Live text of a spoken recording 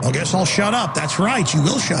I guess I'll shut up. That's right, you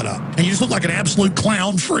will shut up. And you just look like an absolute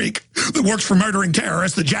clown freak that works for murdering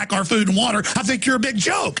terrorists that jack our food and water. I think you're a big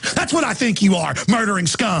joke. That's what I think you are, murdering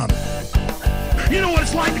scum. You know what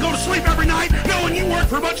it's like to go to sleep every night knowing you work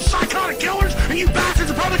for a bunch of psychotic killers and you bastards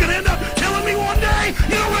are probably going to end up killing me one day?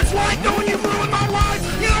 You know what it's like knowing you've ruined my life?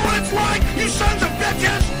 You know what it's like, you sons of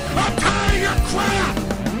bitches? I'm tired of your crap.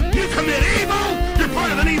 You commit evil, you're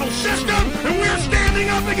part of an evil system, and we're standing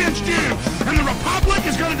up against you. And the Republic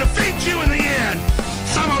is going to defeat you in the end.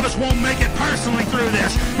 Some of us won't make it personally through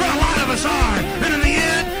this, but a lot of us are. And in the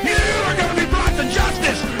end, you are going to be brought to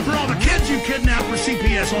justice for all the kids you kidnapped for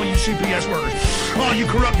CPS, all you CPS workers, all you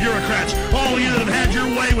corrupt bureaucrats, all you that have had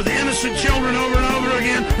your way with innocent children over and over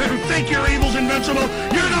again, who think your evil's invincible.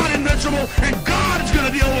 You're not invincible, and God is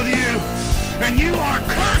going to deal with you. And you are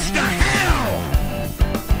cursed to hell.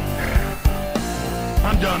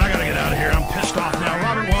 I'm done. I got to get out of here. I'm pissed off now.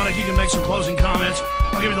 Robert Wannick, you can make some closing comments.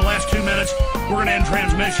 I'll give you the last 2 minutes. We're going to end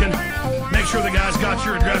transmission. Make sure the guy's got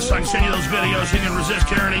your address so I can send you those videos. He can resist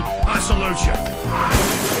tyranny. I salute you.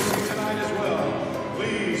 Tonight as well,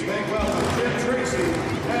 please make welcome Jim Tracy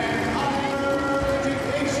and Higher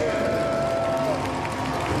Education.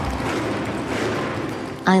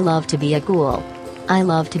 I love to be a ghoul. I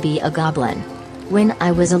love to be a goblin. When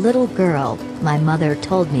I was a little girl, my mother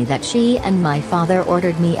told me that she and my father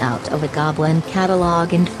ordered me out of a goblin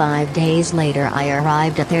catalog, and 5 days later I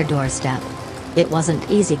arrived at their doorstep. It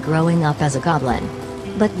wasn't easy growing up as a goblin.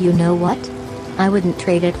 But you know what? I wouldn't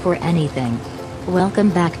trade it for anything. Welcome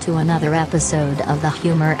back to another episode of the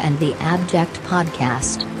Humor and the Abject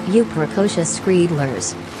podcast, you precocious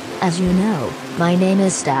screedlers. As you know, my name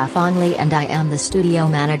is Staff Onley and I am the studio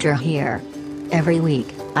manager here. Every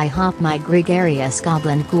week, I hop my gregarious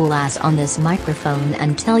goblin ghoul ass on this microphone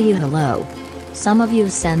and tell you hello. Some of you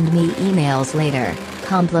send me emails later,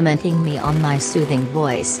 complimenting me on my soothing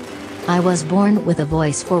voice. I was born with a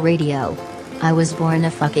voice for radio. I was born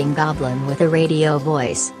a fucking goblin with a radio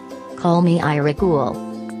voice. Call me Ira Ghoul.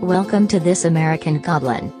 Welcome to This American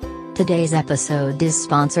Goblin. Today's episode is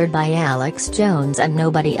sponsored by Alex Jones and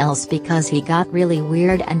nobody else because he got really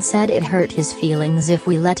weird and said it hurt his feelings if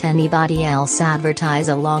we let anybody else advertise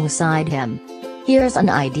alongside him. Here's an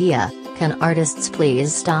idea: can artists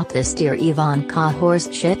please stop this Dear Ivanka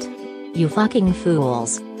horse shit? You fucking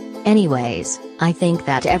fools. Anyways, I think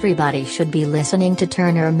that everybody should be listening to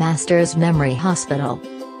Turner Masters Memory Hospital.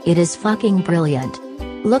 It is fucking brilliant.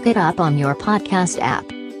 Look it up on your podcast app.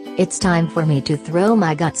 It's time for me to throw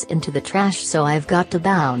my guts into the trash, so I've got to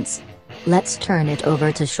bounce. Let's turn it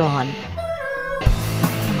over to Sean.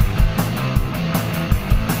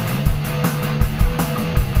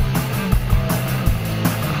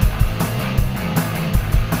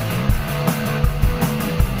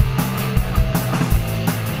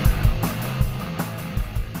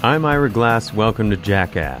 I'm Ira Glass, welcome to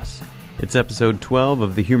Jackass. It's episode 12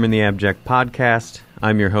 of the Humor and the Abject podcast.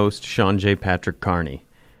 I'm your host, Sean J. Patrick Carney.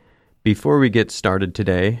 Before we get started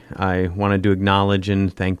today, I wanted to acknowledge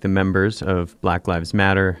and thank the members of Black Lives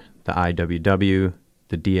Matter, the IWW,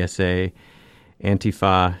 the DSA,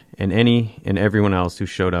 Antifa, and any and everyone else who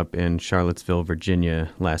showed up in Charlottesville, Virginia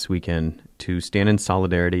last weekend to stand in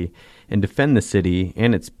solidarity and defend the city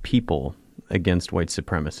and its people against white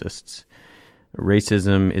supremacists.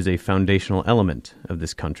 Racism is a foundational element of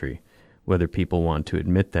this country, whether people want to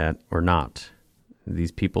admit that or not.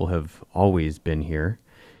 These people have always been here,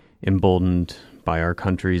 emboldened by our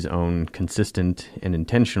country's own consistent and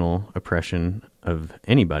intentional oppression of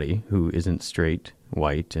anybody who isn't straight,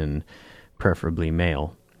 white, and preferably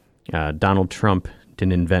male. Donald Trump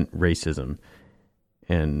didn't invent racism,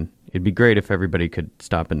 and it'd be great if everybody could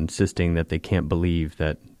stop insisting that they can't believe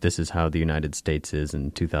that this is how the United States is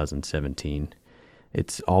in 2017.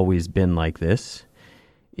 It's always been like this.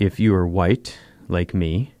 If you are white, like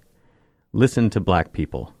me, listen to black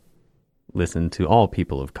people. Listen to all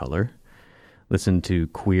people of color. Listen to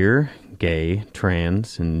queer, gay,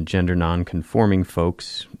 trans, and gender non-conforming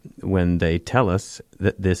folks when they tell us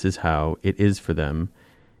that this is how it is for them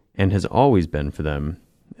and has always been for them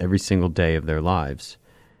every single day of their lives.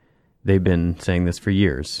 They've been saying this for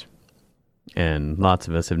years, and lots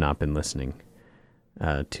of us have not been listening.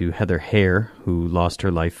 To Heather Heyer, who lost her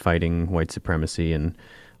life fighting white supremacy, and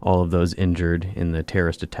all of those injured in the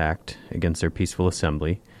terrorist attack against their peaceful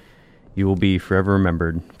assembly, you will be forever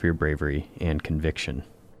remembered for your bravery and conviction.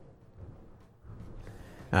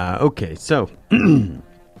 Okay, so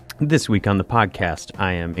this week on the podcast,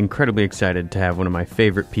 I am incredibly excited to have one of my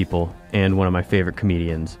favorite people and one of my favorite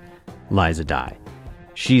comedians, Liza Dye.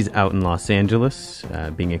 She's out in Los Angeles,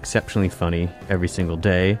 being exceptionally funny every single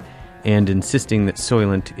day, and insisting that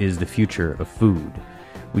Soylent is the future of food.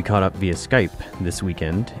 We caught up via Skype this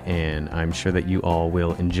weekend, and I'm sure that you all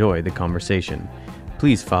will enjoy the conversation.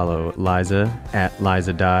 Please follow Liza at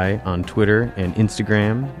Liza Die on Twitter and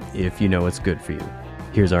Instagram if you know what's good for you.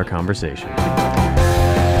 Here's our conversation. Really?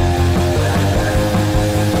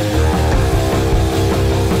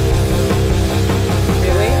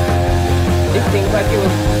 It seems like it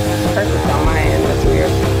was perfect on my end. That's weird.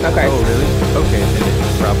 Okay. Oh, really? Okay, then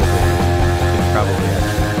it's probably actually.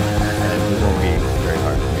 It won't be very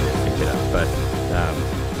hard for me to pick it up. But,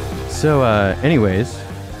 anyways,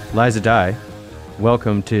 Liza Die,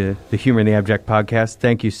 welcome to the Humor in the Abject podcast.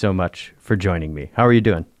 Thank you so much for joining me. How are you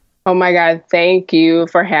doing? Oh my God, thank you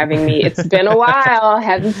for having me. It's been a while.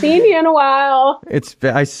 Haven't seen you in a while.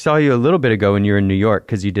 I saw you a little bit ago when you were in New York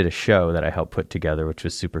because you did a show that I helped put together, which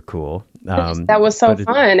was super cool. That was so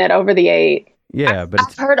fun at Over the 8. Yeah,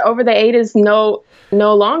 I've heard Over the 8 is no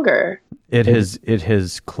longer. It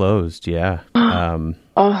has closed. Yeah.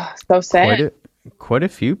 Oh, so sad. Quite a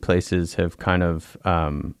few places have kind of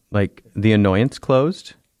like The Annoyance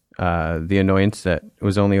closed. The Annoyance that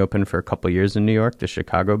was only open for a couple years in New York, the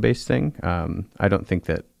Chicago-based thing. I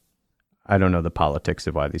don't know the politics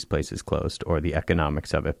of why these places closed or the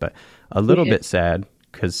economics of it, but a little bit sad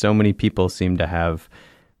because so many people seem to have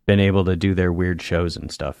been able to do their weird shows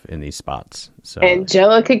and stuff in these spots. So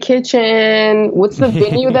Angelica Kitchen. What's the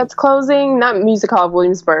venue that's closing? Not Music Hall of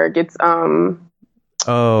Williamsburg. It's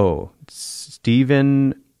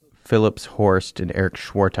Stephen Phillips Horst and Eric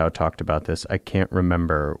Schwartau talked about this. I can't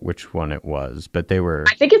remember which one it was, but they were.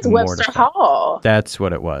 I think it's Webster Hall. That's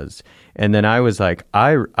what it was. And then I was like,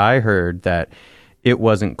 I heard that it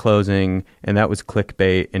wasn't closing, and that was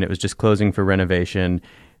clickbait, and it was just closing for renovation.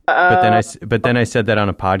 But then I said that on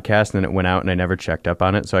a podcast, and then it went out, and I never checked up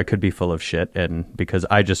on it. So I could be full of shit, and because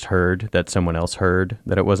I just heard that someone else heard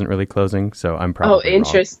that it wasn't really closing, so I'm probably wrong.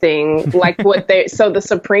 Interesting. Like so the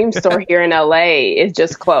Supreme store here in LA is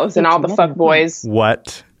just closed, and all the fuckboys.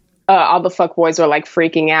 What? All the fuckboys were like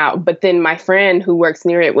freaking out. But then my friend who works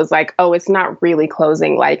near it was like, "Oh, it's not really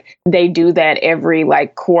closing. Like they do that every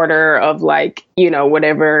like quarter of like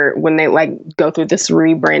whatever when they like go through this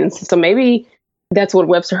rebrand. So maybe." That's what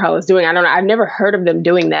Webster Hall is doing. I don't know. I've never heard of them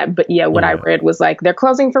doing that. But what I read was like, they're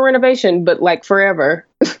closing for renovation, but like forever.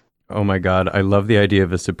 Oh my God. I love the idea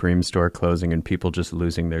of a Supreme store closing and people just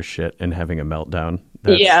losing their shit and having a meltdown.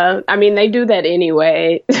 Yeah. I mean, they do that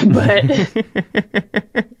anyway, but.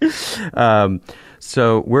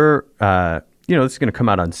 So we're, this is going to come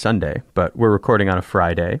out on Sunday, but we're recording on a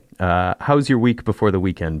Friday. How's your week before the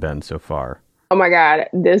weekend been so far? Oh my God,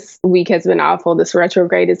 this week has been awful. This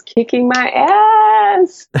retrograde is kicking my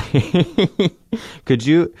ass. Could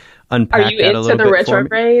you unpack Are you that a little into the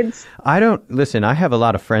retrogrades? I have a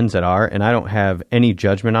lot of friends that are, and I don't have any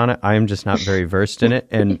judgment on it. I am just not very versed in it.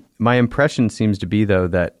 And my impression seems to be, though,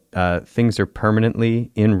 that things are permanently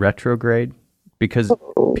in retrograde because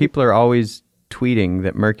people are always tweeting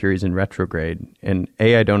that Mercury's in retrograde. And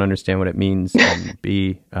A, I don't understand what it means. And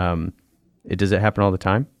B, does it happen all the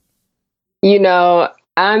time?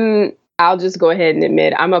 I'll just go ahead and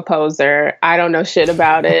admit I'm a poser. I don't know shit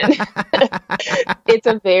about it. It's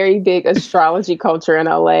a very big astrology culture in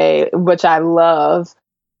LA, which I love.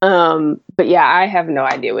 But yeah, I have no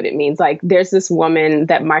idea what it means. Like there's this woman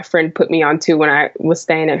that my friend put me onto when I was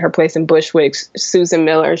staying at her place in Bushwick, Susan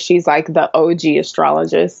Miller. She's like the OG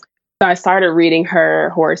astrologist. So I started reading her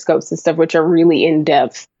horoscopes and stuff, which are really in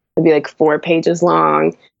depth. It'd be like 4 pages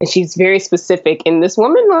long. And she's very specific. And this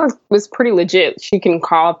woman was pretty legit. She can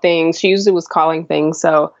call things. She usually was calling things.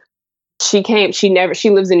 So she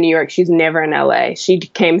lives in New York. She's never in LA. She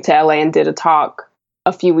came to LA and did a talk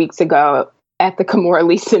a few weeks ago at the Kimora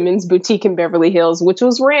Lee Simmons boutique in Beverly Hills, which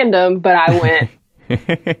was random, but I went.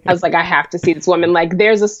 I was like, I have to see this woman. Like,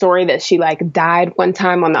 there's a story that she like died one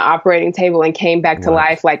time on the operating table and came back to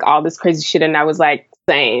life, like all this crazy shit. And I was like,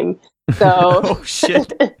 same. So, oh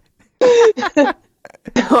shit.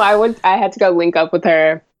 So I had to go link up with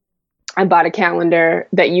her. I bought a calendar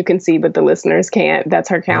that you can see, but the listeners can't. That's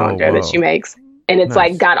her calendar that she makes. And it's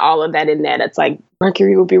like got all of that in that. It's like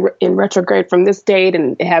Mercury will be in retrograde from this date,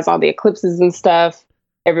 and it has all the eclipses and stuff.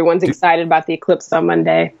 Everyone's excited about the eclipse on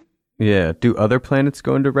Monday. Yeah. Do other planets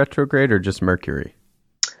go into retrograde or just Mercury?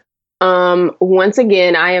 Once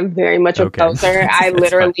again, I am very much a poser. I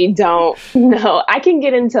literally don't know. I can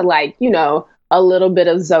get into like, a little bit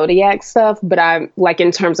of zodiac stuff, but I'm like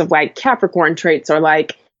in terms of like Capricorn traits or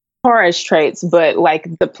like Taurus traits, but like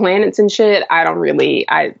the planets and shit, I don't really,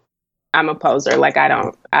 I'm a poser. Like I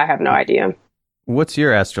have no idea. What's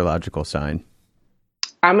your astrological sign?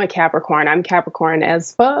 I'm a Capricorn. I'm Capricorn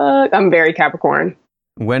as fuck. I'm very Capricorn.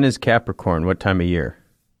 When is Capricorn? What time of year?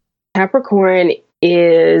 Capricorn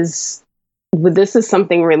is, this is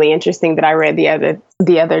something really interesting that I read the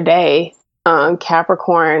other day.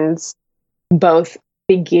 Capricorns both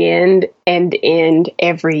begin and end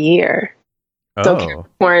every year. So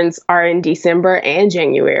Capricorns are in December and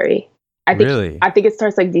January. I think it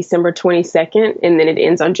starts like December 22nd and then it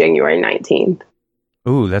ends on January 19th.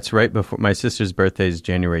 Ooh, that's right before my sister's birthday is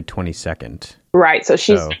January 22nd. Right. So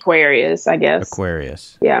she's Aquarius, I guess.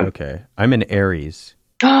 Aquarius. Yeah. Okay. I'm an Aries.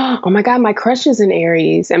 Oh my God, my crush is an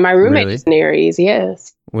Aries and my roommate is an Aries.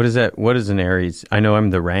 Yes. What is that? What is an Aries? I know I'm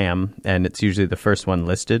the Ram and it's usually the first one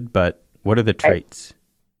listed, but what are the traits?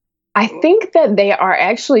 I think that they are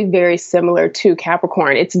actually very similar to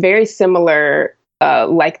Capricorn. It's very similar,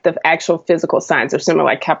 like the actual physical signs are similar.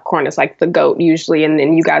 Like Capricorn is like the goat usually, and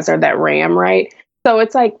then you guys are that ram, right? So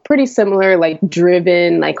it's like pretty similar, like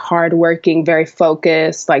driven, like hardworking, very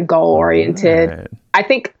focused, like goal oriented. Right. I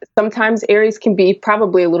think sometimes Aries can be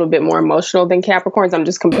probably a little bit more emotional than Capricorns. I'm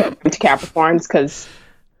just comparing to Capricorns because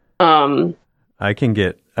I can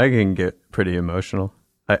get pretty emotional.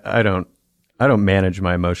 I don't manage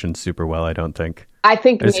my emotions super well, I don't think. I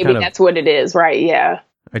think maybe that's what it is, right? Yeah.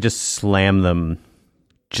 I just slam them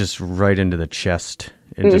just right into the chest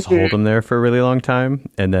and just hold them there for a really long time.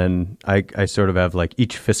 And then I sort of have like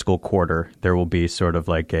each fiscal quarter, there will be sort of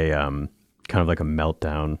like a kind of like a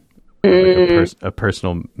meltdown, like a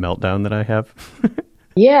personal meltdown that I have.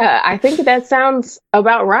 Yeah, I think that sounds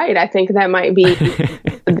about right. I think that might be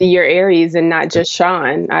your Aries and not just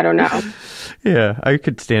Sean. I don't know. Yeah, I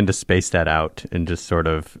could stand to space that out and just sort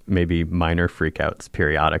of maybe minor freakouts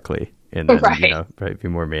periodically and then, probably be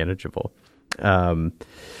more manageable.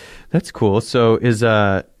 That's cool. So is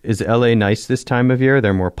LA nice this time of year? Are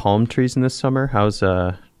there more palm trees in this summer?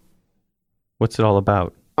 What's it all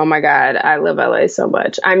about? Oh my God, I love LA so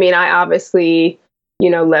much. I mean, I obviously,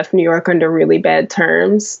 left New York under really bad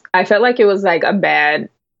terms. I felt like it was like a bad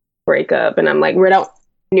breakup and I'm like,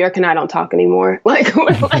 New York and I don't talk anymore. Like,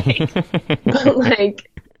 we're like,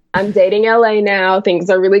 I'm dating LA now. Things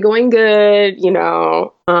are really going good, You're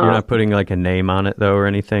not putting like a name on it though or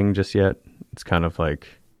anything just yet? It's kind of like,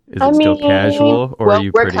 is it still casual or are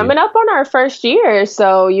you we're coming up on our first year.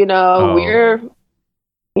 So, we're,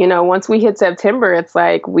 once we hit September, it's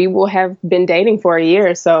like we will have been dating for a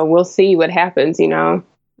year. So we'll see what happens,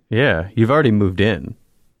 Yeah. You've already moved in.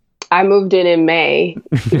 I moved in May,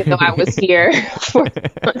 even though I was here for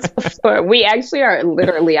months before. We actually are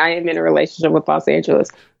literally, I am in a relationship with Los Angeles.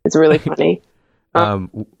 It's really funny. Do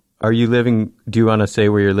you want to say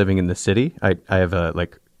where you're living in the city? I have a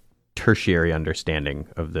tertiary understanding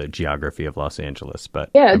of the geography of Los Angeles, but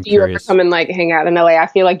yeah, do you ever come and hang out in LA? I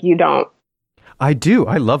feel like you don't. I do.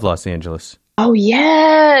 I love Los Angeles. Oh,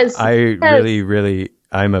 yes. Really,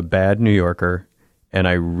 I'm a bad New Yorker. And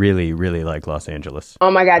I really, really like Los Angeles. Oh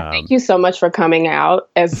my God. Thank you so much for coming out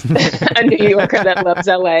as a New Yorker that loves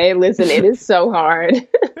LA. Listen, it is so hard.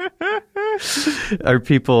 Are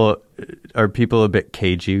people a bit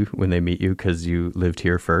cagey when they meet you because you lived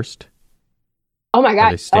here first? Oh my God.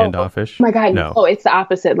 Are they standoffish? Oh my God. No, it's the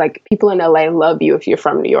opposite. Like people in LA love you if you're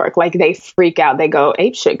from New York. Like they freak out. They go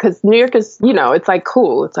apeshit because New York is, it's like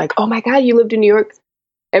cool. It's like, oh my God, you lived in New York.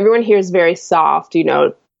 Everyone here is very soft,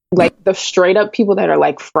 Like the straight up people that are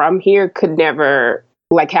like from here could never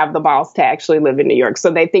have the balls to actually live in New York.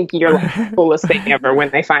 So they think you're the coolest thing ever when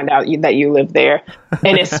they find out that you live there.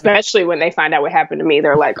 And especially when they find out what happened to me,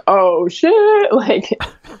 they're like, oh shit.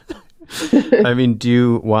 I mean, do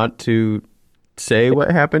you want to say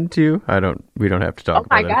what happened to you? We don't have to talk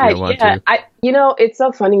about it if you don't want to. It's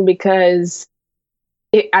so funny because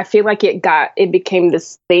I feel like it became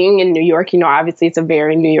this thing in New York. Obviously it's a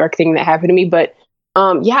very New York thing that happened to me, but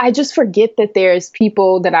I just forget that there's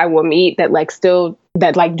people that I will meet that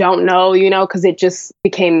don't know, because it just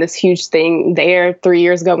became this huge thing there 3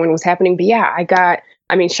 years ago when it was happening. But yeah,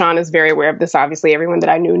 Sean is very aware of this, obviously, everyone that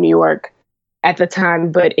I knew in New York at the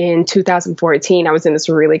time. But in 2014, I was in this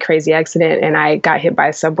really crazy accident and I got hit by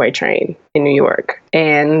a subway train in New York.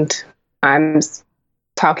 And I'm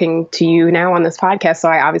talking to you now on this podcast, so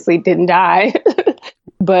I obviously didn't die.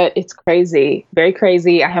 But it's crazy, very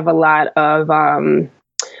crazy. I have a lot of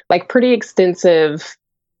pretty extensive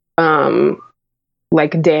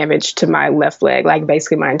damage to my left leg. Like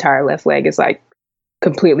basically my entire left leg is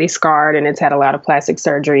completely scarred and it's had a lot of plastic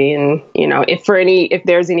surgery. And, if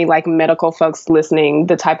there's any like medical folks listening,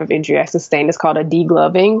 the type of injury I sustained is called a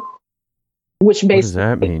degloving, which basically,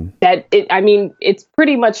 what does that mean? It's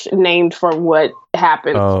pretty much named for what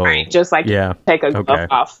happens, right? Just take a glove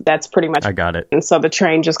off. That's pretty much. I got it. And so the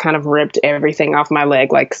train just kind of ripped everything off my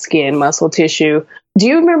leg, like skin, muscle tissue. Do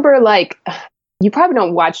you remember, you probably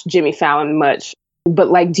don't watch Jimmy Fallon much, But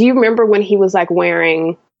like, do you remember when he was like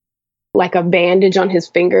wearing like a bandage on his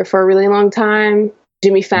finger for a really long time?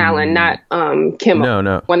 Jimmy Fallon, not Kimmel.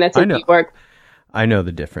 No. One that's in New York. I know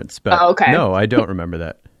the difference, but okay. No, I don't remember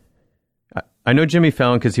that. I know Jimmy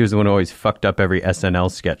Fallon because he was the one who always fucked up every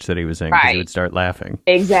SNL sketch that he was in because he would start laughing.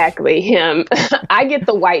 Exactly, him. I get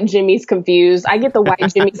the white Jimmys confused. I get the white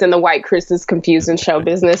Jimmys and the white Chris's confused in show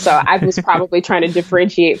business. So I was probably trying to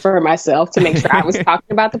differentiate for myself to make sure I was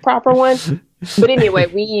talking about the proper one. But anyway,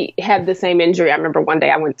 we had the same injury. I remember one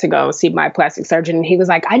day I went to go see my plastic surgeon and he was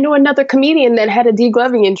like, I know another comedian that had a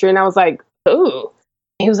degloving injury. And I was like, ooh.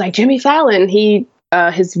 He was like, Jimmy Fallon.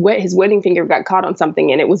 His wedding finger got caught on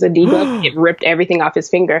something and it was a deglove. It ripped everything off his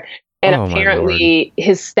finger. And apparently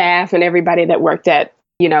his staff and everybody that worked at,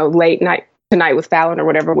 late night tonight with Fallon or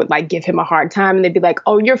whatever would like give him a hard time. And they'd be like,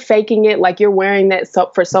 oh, you're faking it. Like you're wearing that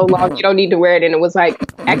for so long. You don't need to wear it. And it was like,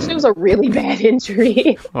 actually it was a really bad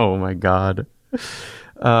injury. Oh my God.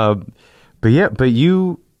 But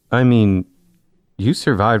you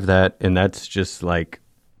survived that. And that's just like,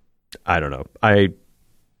 I don't know. I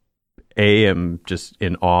am just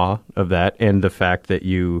in awe of that and the fact that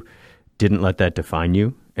you didn't let that define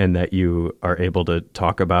you and that you are able to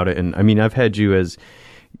talk about it. And I mean, I've had you as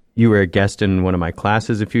you were a guest in one of my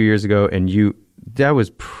classes a few years ago and that was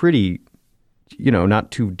pretty,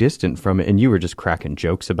 not too distant from it. And you were just cracking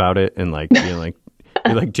jokes about it and like, being like,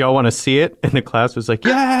 you're like, do y'all want to see it? And the class was like,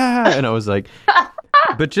 yeah. And I was like,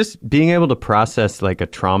 but just being able to process like a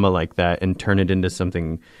trauma like that and turn it into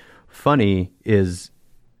something funny is,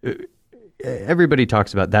 everybody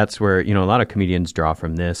talks about that's where, a lot of comedians draw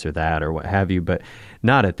from this or that or what have you, but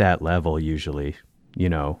not at that level usually.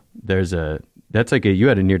 That's like you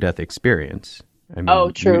had a near-death experience. I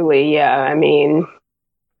mean, truly. Yeah. I mean,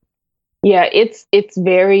 yeah, it's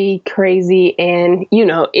very crazy. And,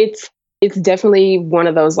 it's definitely one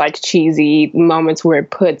of those like cheesy moments where it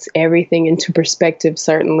puts everything into perspective,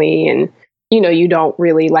 certainly. And, you don't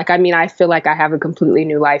really I feel like I have a completely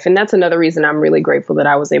new life. And that's another reason I'm really grateful that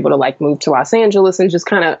I was able to like move to Los Angeles and just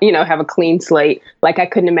kind of, have a clean slate. Like I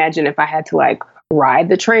couldn't imagine if I had to like ride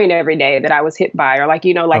the train every day that I was hit by or like,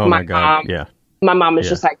 like my mom. Yeah. My mom is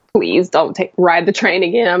just like, please don't ride the train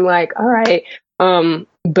again. I'm like, all right.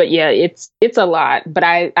 But yeah, it's a lot, but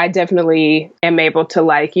I definitely am able to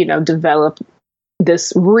like, develop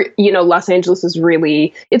this, Los Angeles is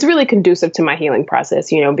really conducive to my healing process,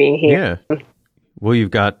 being here. Yeah. Well,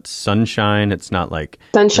 you've got sunshine. It's not like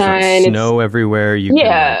sunshine, snow everywhere.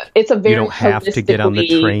 It's a very, you don't have to get on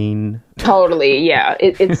the train. Totally. Yeah.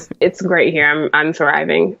 It's great here. I'm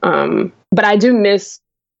thriving. But I do miss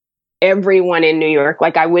everyone in New York.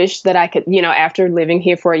 Like I wish that I could, after living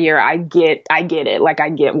here for a year, I get it. Like I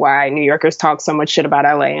get why New Yorkers talk so much shit about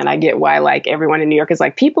LA and I get why like everyone in New York is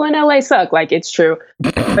like people in LA suck. Like it's true.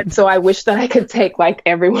 But so I wish that I could take like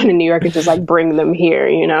everyone in New York and just like bring them here,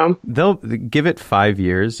 They'll give it 5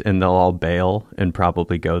 years and they'll all bail and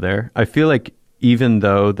probably go there. I feel like even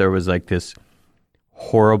though there was like this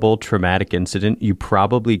horrible traumatic incident, you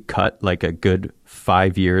probably cut like a good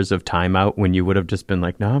 5 years of time out when you would have just been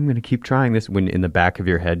like, no, I'm going to keep trying this. When in the back of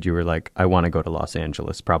your head, you were like, I want to go to Los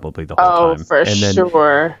Angeles probably the whole time. Oh, for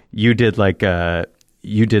sure. You did like a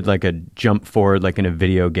jump forward, like in a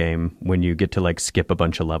video game when you get to like skip a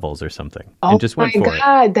bunch of levels or something. Oh and just went for my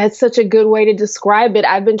God, that's such a good way to describe it.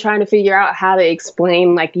 I've been trying to figure out how to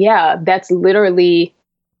explain like, yeah, that's literally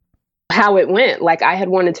how it went. Like I had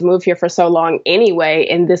wanted to move here for so long anyway,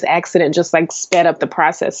 and this accident just like sped up the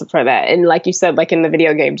process for that. And like you said, like in the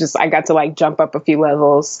video game, just I got to like jump up a few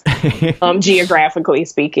levels, geographically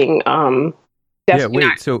speaking. Yeah.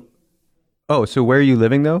 Wait. So where are you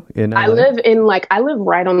living though? I live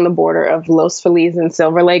right on the border of Los Feliz and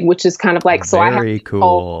Silver Lake, which is kind of like very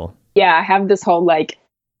cool. I have this whole like.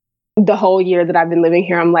 The whole year that I've been living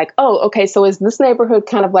here, I'm like, oh, okay, so is this neighborhood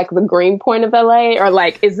kind of like the Green Point of LA? Or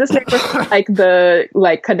like, is this neighborhood like the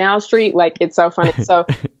like Canal Street? Like, it's so funny. So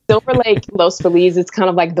Silver Lake, Los Feliz, it's kind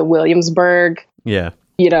of like the Williamsburg. Yeah.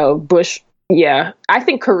 Bush. Yeah. I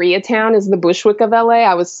think Koreatown is the Bushwick of LA.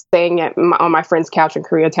 I was staying on my friend's couch in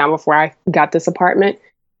Koreatown before I got this apartment.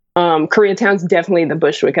 Koreatown's definitely the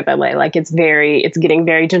Bushwick of LA. Like it's getting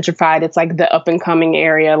very gentrified. It's like the up and coming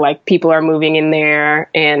area. Like people are moving in there.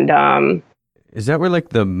 And is that where like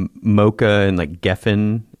the Mocha and like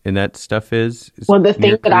Geffen and that stuff is? Well, the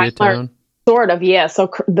thing that I learned, sort of, yeah.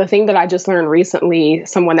 So the thing that I just learned recently,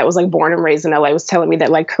 someone that was like born and raised in LA was telling me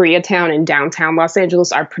that like Koreatown and downtown Los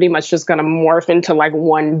Angeles are pretty much just going to morph into like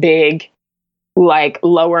one big like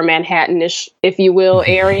lower Manhattanish, if you will,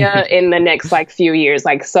 area in the next like few years.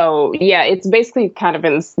 Like, so yeah, it's basically kind of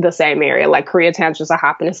in the same area. Like Koreatown's just a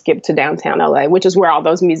hop and a skip to downtown LA, which is where all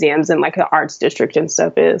those museums and like the arts district and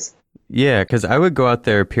stuff is. Yeah, because I would go out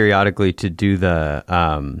there periodically to do the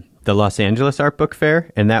Los Angeles Art Book Fair,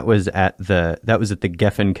 and that was at the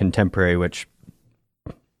Geffen Contemporary, which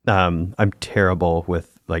I'm terrible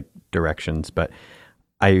with like directions, but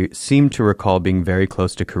I seem to recall being very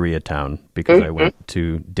close to Koreatown because I went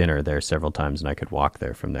to dinner there several times and I could walk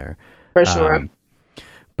there from there. For sure.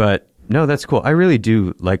 But no, that's cool. I really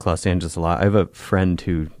do like Los Angeles a lot. I have a friend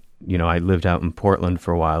who, you know, I lived out in Portland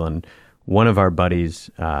for a while, and one of our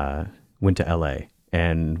buddies went to LA,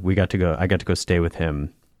 and I got to go stay with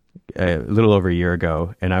him a little over a year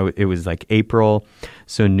ago. And it was like April.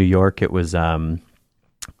 So in New York, it was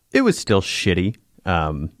still shitty.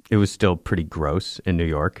 It was still pretty gross in New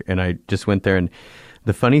York, and I just went there. And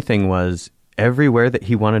the funny thing was, everywhere that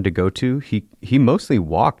he wanted to go to, he mostly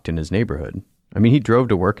walked in his neighborhood. I mean, he drove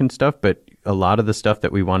to work and stuff, but a lot of the stuff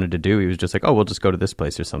that we wanted to do, he was just like, "Oh, we'll just go to this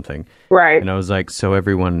place or something." Right. And I was like, "So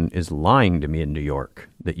everyone is lying to me in New York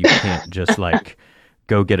that you can't just like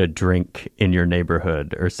go get a drink in your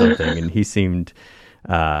neighborhood or something." And he seemed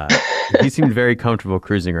very comfortable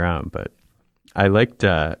cruising around, but I liked.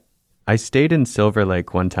 I stayed in Silver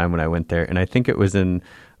Lake one time when I went there, and I think it was in,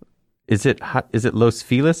 is it Los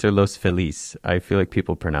Feliz or Los Feliz? I feel like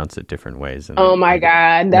people pronounce it different ways. And oh my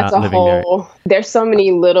God, that's a whole, there's so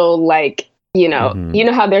many little like, you know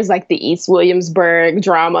how there's like the East Williamsburg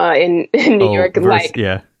drama in New York, like,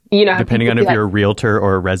 yeah. You know, depending on if you're a realtor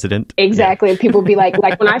or a resident. Exactly. Yeah. And people be like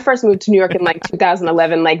when I first moved to New York in like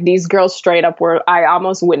 2011, like these girls straight up I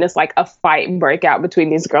almost witnessed like a fight break out between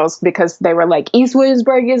these girls because they were like, East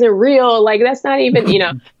Williamsburg isn't real. Like, that's not even, you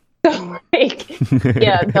know, so like,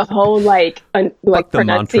 yeah, the whole like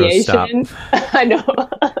pronunciation. I know.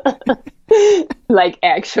 Like,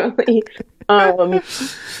 actually,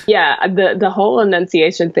 yeah, the whole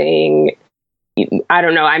enunciation thing, I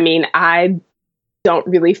don't know. I mean, I don't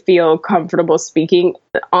really feel comfortable speaking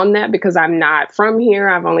on that because I'm not from here.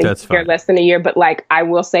 I've only been here less than a year, but like I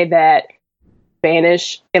will say that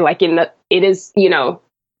Spanish, and like it is, you know,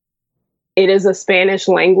 it is a Spanish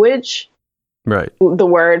language, right? The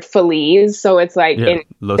word feliz, so it's like that's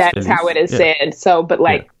feliz. how it is said. So, but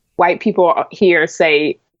like white people here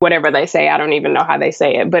say whatever they say. I don't even know how they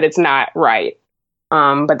say it, but it's not right.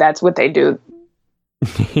 But that's what they do.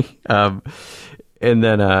 And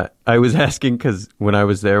then I was asking because when I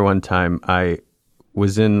was there one time, I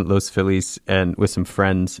was in Los Feliz and with some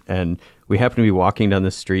friends, and we happened to be walking down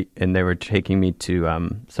the street, and they were taking me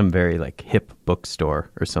to some very like hip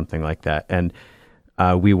bookstore or something like that. And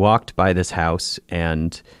we walked by this house,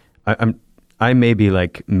 and I may be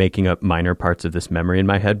like making up minor parts of this memory in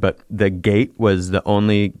my head, but the gate was the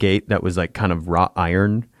only gate that was like kind of wrought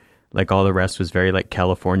iron. Like all the rest was very like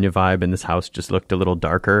California vibe, and this house just looked a little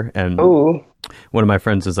darker. And one of my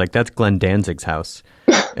friends was like, "That's Glenn Danzig's house."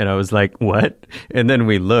 And I was like, "What?" And then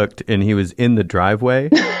we looked, and he was in the driveway,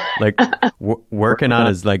 like working on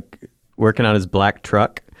his black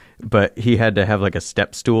truck. But he had to have like a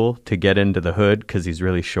step stool to get into the hood because he's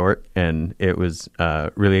really short. And it was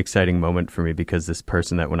a really exciting moment for me because this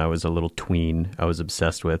person that when I was a little tween, I was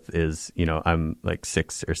obsessed with is, you know, I'm like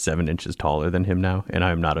 6 or 7 inches taller than him now. And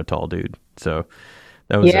I'm not a tall dude. So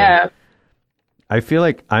that was, I feel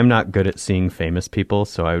like I'm not good at seeing famous people.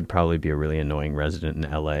 So I would probably be a really annoying resident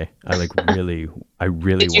in LA. I really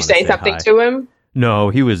Did you say something to him? No,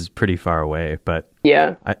 he was pretty far away. But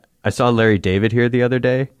yeah, I saw Larry David here the other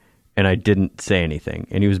day. And I didn't say anything.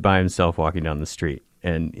 And he was by himself walking down the street.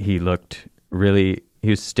 And he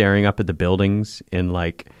was staring up at the buildings in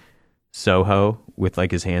like Soho with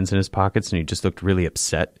like his hands in his pockets. And he just looked really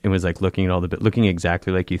upset and was like looking at looking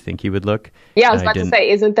exactly like you think he would look. Yeah, I was about to say,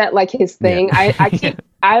 isn't that like his thing? Yeah.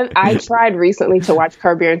 I tried recently to watch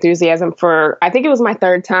Curb Your Enthusiasm I think it was my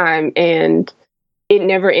 3rd time. And it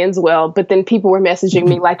never ends well. But then people were messaging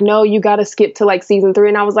me like, no, you got to skip to like season 3.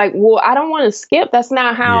 And I was like, well, I don't want to skip. That's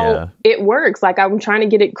not how it works. Like, I'm trying to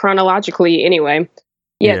get it chronologically anyway.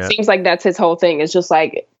 Yeah, it seems like that's his whole thing. It's just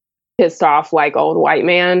like pissed off, like old white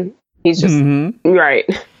man. He's just right.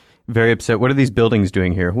 Very upset. What are these buildings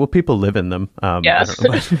doing here? Well, people live in them. I don't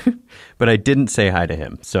know. But I didn't say hi to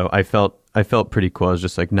him. So I felt pretty cool. I was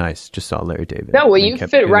just like, nice. Just saw Larry David. No, well, you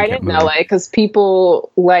fit right in LA because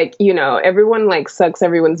people like, you know, everyone like sucks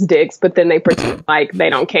everyone's dicks, but then they pretend like they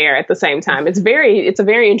don't care at the same time. It's a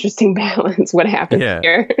very interesting balance what happens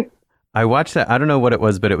here. I watched that. I don't know what it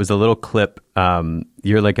was, but it was a little clip.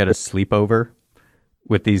 You're like at a sleepover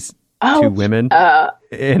with these Oh, two women,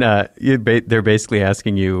 and they're basically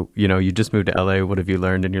asking you, you just moved to LA. What have you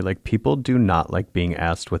learned? And you're like, people do not like being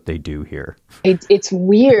asked what they do here. it's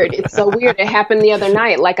weird. It's so weird. It happened the other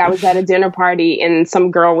night. Like I was at a dinner party and some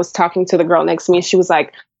girl was talking to the girl next to me. She was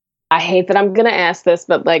like, I hate that I'm going to ask this,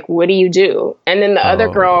 but like, what do you do? And then the other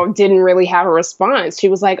girl didn't really have a response. She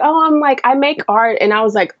was like, I make art. And I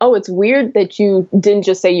was like, oh, it's weird that you didn't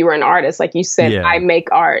just say you were an artist. Like you said, I make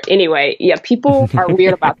art. Anyway, yeah, people are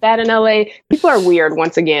weird about that in LA. People are weird.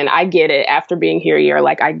 Once again, I get it after being here a year.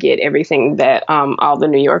 Like I get everything that all the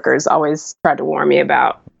New Yorkers always try to warn me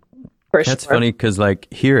about. That's funny because like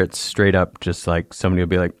here it's straight up just like somebody will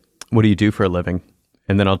be like, what do you do for a living?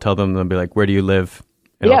 And then I'll tell them, they'll be like, where do you live?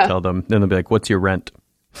 And I'll tell them, then they'll be like, what's your rent?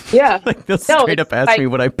 Yeah. Like they'll straight up ask me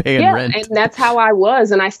what I pay in rent. And that's how I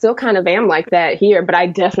was. And I still kind of am like that here. But I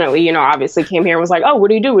definitely, obviously came here and was like, oh, what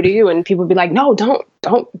do you do? What do you do? And people would be like, no, don't.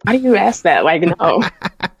 Why do you ask that? Like, no.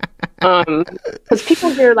 Because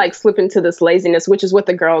people here like slip into this laziness, which is what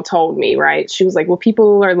the girl told me, right? She was like, well,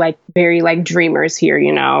 people are like very like dreamers here,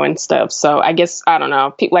 and stuff. So I guess, I don't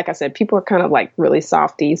know. Like I said, people are kind of like really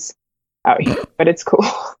softies out here, but it's cool.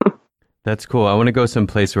 That's cool. I want to go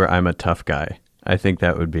someplace where I'm a tough guy. I think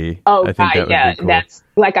that would be. Oh, I think that would be cool. That's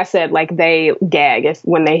like I said. Like they gag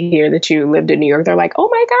when they hear that you lived in New York. They're like, "Oh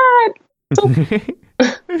my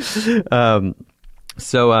god!"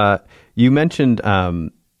 So you mentioned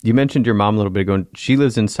your mom a little bit ago. She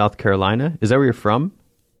lives in South Carolina. Is that where you're from?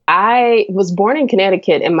 I was born in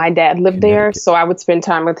Connecticut, and my dad lived there, so I would spend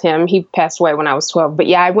time with him. He passed away when I was 12, but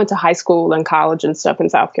yeah, I went to high school and college and stuff in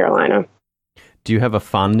South Carolina. Do you have a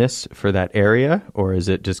fondness for that area, or is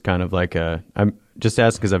it just kind of like I'm just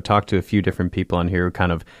asking because I've talked to a few different people on here who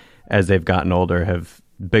kind of, as they've gotten older, have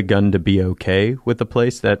begun to be okay with the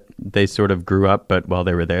place that they sort of grew up, but while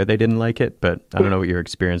they were there, they didn't like it. But I don't know what your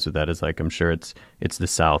experience with that is like. I'm sure it's the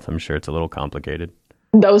South. I'm sure it's a little complicated.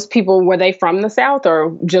 Those people, were they from the South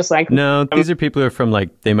or just like... No, these are people who are from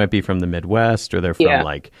like, they might be from the Midwest or they're from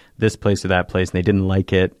like this place or that place and they didn't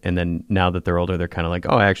like it. And then now that they're older, they're kind of like,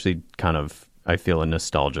 oh, I feel a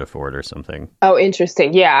nostalgia for it or something. Oh,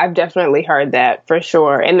 interesting. Yeah, I've definitely heard that for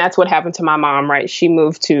sure. And that's what happened to my mom, right? She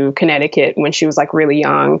moved to Connecticut when she was like really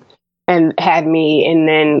young and had me. And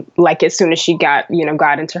then like as soon as she got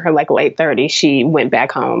into her like late 30s, she went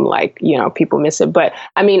back home. Like, people miss it. But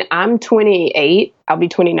I mean, I'm 28. I'll be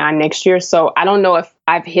 29 next year. So I don't know if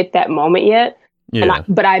I've hit that moment yet. Yeah.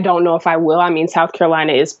 But I don't know if I will. I mean, South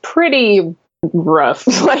Carolina is pretty rough.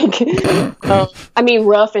 Like,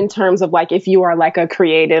 rough in terms of like, if you are like a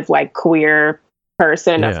creative, like queer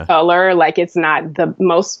person of color, like it's not the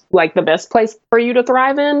most, like the best place for you to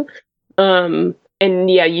thrive in. And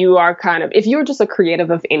yeah, you are kind of, if you're just a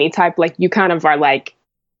creative of any type, like you kind of are like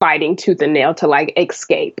fighting tooth and nail to like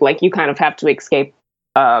escape. Like you kind of have to escape,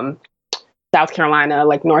 South Carolina,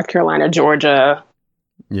 like North Carolina, Georgia,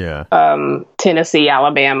 Tennessee,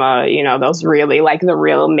 Alabama, those really like the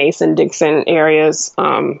real Mason-Dixon areas.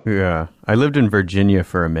 I lived in Virginia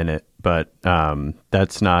for a minute, but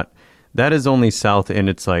that is only South, and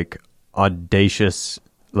it's like audacious,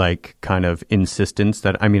 like kind of insistence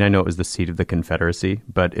that, I mean, I know it was the seat of the Confederacy,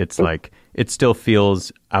 but it's like, it still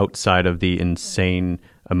feels outside of the insane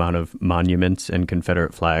amount of monuments and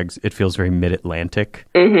Confederate flags. It feels very mid-Atlantic,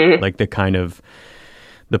 like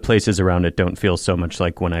the places around it don't feel so much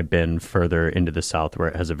like when I've been further into the South where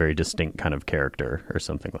it has a very distinct kind of character or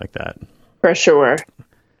something like that. For sure.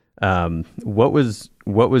 What was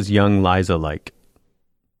young Liza like?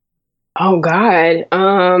 Oh God.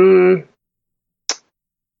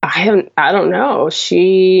 I don't know.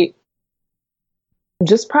 She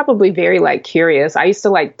just probably very like curious. I used to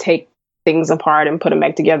like take things apart and put them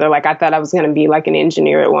back together. Like I thought I was going to be like an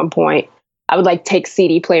engineer at one point. I would like take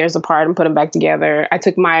CD players apart and put them back together. I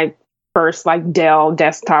took my first like Dell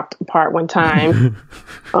desktop apart one time.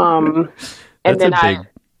 And that's then a big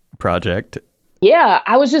project. Yeah,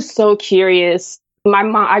 I was just so curious. My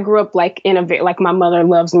mom, I grew up like my mother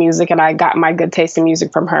loves music and I got my good taste in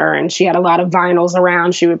music from her, and she had a lot of vinyls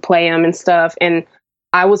around. She would play them and stuff. And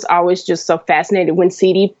I was always just so fascinated when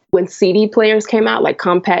CD players came out, like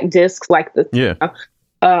compact discs, like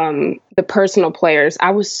the personal players.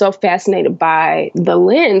 I was so fascinated by the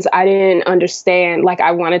lens. I didn't understand, like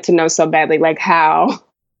I wanted to know so badly, like how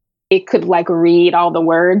it could like read all the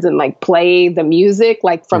words and like play the music,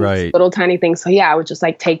 like from this little tiny things. So yeah, I would just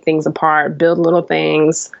like take things apart, build little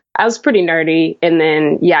things. I was pretty nerdy. And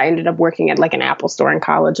then, I ended up working at like an Apple store in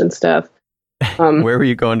college and stuff. Where were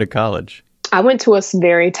you going to college? I went to a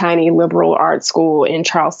very tiny liberal art school in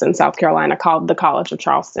Charleston, South Carolina, called the College of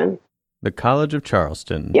Charleston. The College of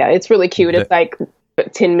Charleston. Yeah, it's really cute. It's like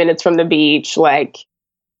 10 minutes from the beach. Like,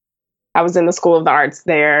 I was in the School of the Arts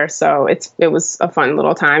there, so it was a fun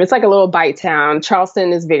little time. It's like a little bite town.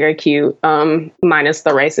 Charleston is very cute, minus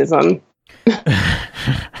the racism.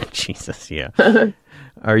 Jesus, yeah.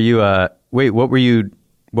 Are you wait, what were you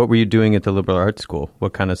doing at the liberal arts school?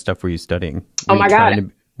 What kind of stuff were you studying? Oh my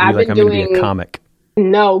God. I'm going to be a comic.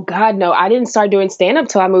 No, God, no. I didn't start doing stand-up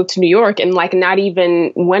till I moved to New York. And like, not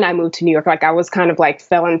even when I moved to New York, like I was kind of like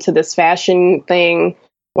fell into this fashion thing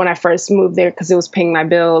when I first moved there because it was paying my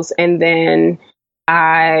bills. And then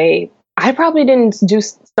I probably didn't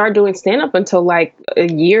start doing stand-up until like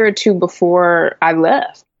a year or two before I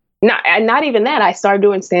left. Not even that. I started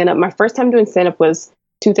doing stand-up. My first time doing stand-up was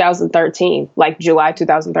 2013, like July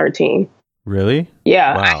 2013. Really?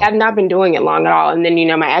 Yeah, wow. I had not been doing it long at all. And then,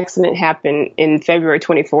 my accident happened in February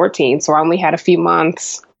 2014. So I only had a few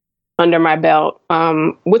months under my belt,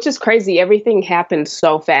 which is crazy. Everything happened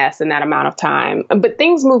so fast in that amount of time. But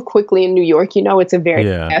things move quickly in New York. It's a very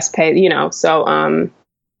fast paced, So,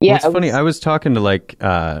 yeah. Well, it's funny. I was talking to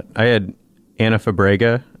I had Anna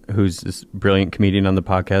Fabrega, who's this brilliant comedian on the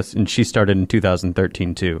podcast, and she started in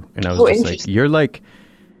 2013 too. And I was just like, you're like...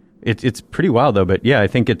 It's pretty wild though, but yeah, I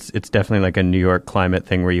think it's definitely like a New York climate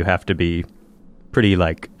thing where you have to be pretty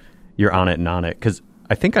like you're on it and on it. Because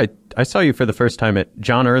I think I saw you for the first time at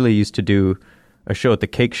John Early used to do a show at the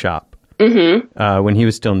Cake Shop when he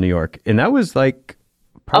was still in New York, and that was like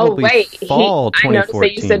probably fall 2014. I noticed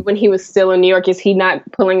that you said when he was still in New York. Is he not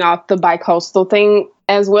pulling off the bi-coastal thing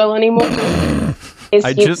as well anymore?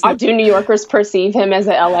 Do New Yorkers perceive him as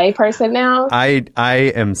an LA person now? I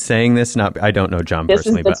am saying this, I don't know John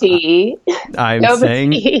personally, but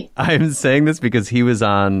I'm saying this because he was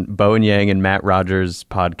on Bo Yang and Matt Rogers'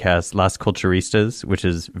 podcast Las Culturistas, which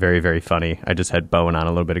is very, very funny. I just had Bowen on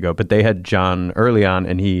a little bit ago, but they had John early on,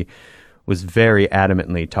 and he was very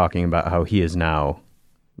adamantly talking about how he is now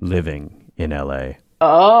living in LA.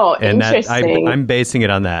 Oh, and interesting. I'm basing it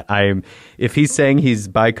on that. If he's saying he's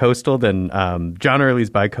bi-coastal, then John Early's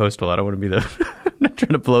bi-coastal. I don't want to be I'm not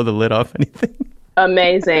trying to blow the lid off anything.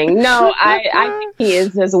 Amazing. No, I think he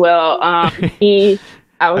is as well. He's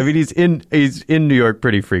in New York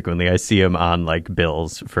pretty frequently. I see him on like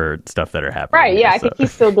bills for stuff that are happening. Right. Yeah. I think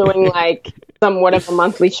he's still doing like somewhat of a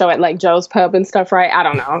monthly show at like Joe's Pub and stuff. Right. I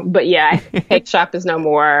don't know. But yeah, Cake Shop is no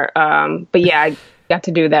more. But yeah, I got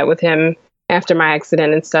to do that with him after my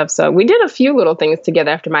accident and stuff. So we did a few little things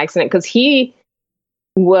together after my accident because he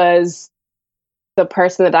was the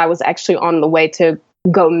person that I was actually on the way to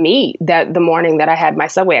go meet that the morning that I had my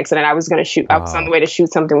subway accident. I was going to shoot. I was on the way to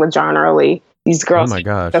shoot something with John Early. These girls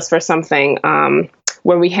just for something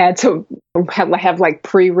where we had to have like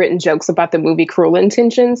pre-written jokes about the movie Cruel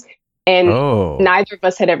Intentions. And neither of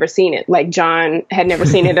us had ever seen it. Like John had never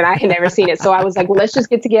seen it and I had never seen it. So I was like, well, let's just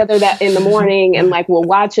get together that in the morning and like we'll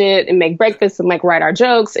watch it and make breakfast and like write our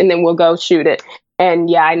jokes and then we'll go shoot it. And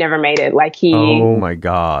yeah, I never made it. Like Oh my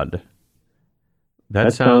God.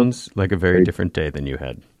 That sounds like a very different day than you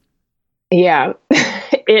had. Yeah.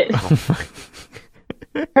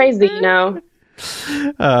 Crazy,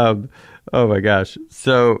 Oh my gosh.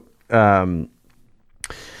 So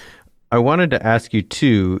I wanted to ask you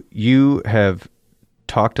too, you have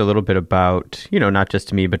talked a little bit about, not just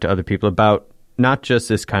to me, but to other people about not just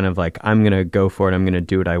this kind of like, I'm going to go for it, I'm going to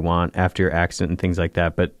do what I want after your accident and things like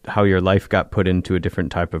that, but how your life got put into a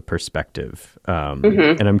different type of perspective.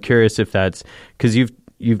 And I'm curious if that's, because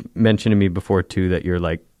you've mentioned to me before too, that you're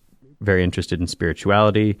like very interested in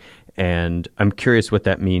spirituality. And I'm curious what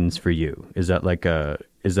that means for you. Is that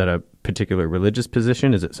a particular religious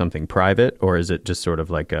position? Is it something private, or is it just sort of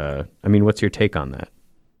like what's your take on that?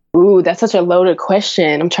 Ooh, that's such a loaded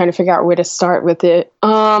question. I'm trying to figure out where to start with it.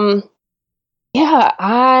 My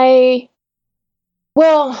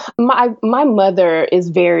mother is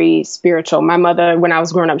very spiritual. My mother, when I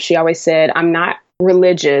was growing up, she always said, I'm not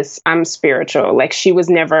religious, I'm spiritual. Like she was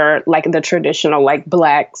never like the traditional like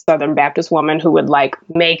Black Southern Baptist woman who would like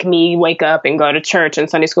make me wake up and go to church and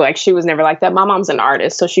Sunday school. Like she was never like that. My mom's an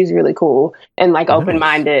artist, so she's really cool and like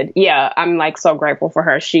open-minded. Yeah, I'm like so grateful for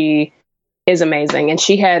her. She is amazing, and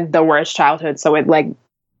she had the worst childhood, so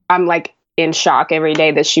I'm like in shock every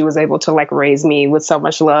day that she was able to like raise me with so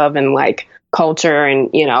much love and like culture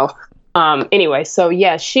and anyway, so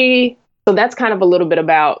yeah, so that's kind of a little bit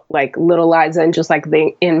about like Little Liza and just like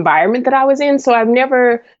the environment that I was in. So I've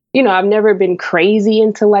never been crazy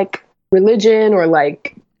into like religion or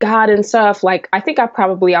like God and stuff. Like, I think I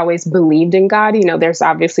probably always believed in God. There's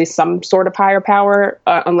obviously some sort of higher power,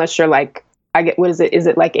 unless you're like, what is it? Is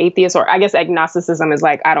it like atheist? Or I guess agnosticism is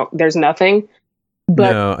like, there's nothing.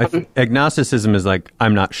 But no, agnosticism is like,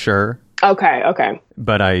 I'm not sure. Okay.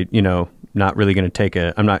 But not really going to take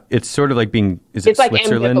I'm not, it's sort of like being, is it It's like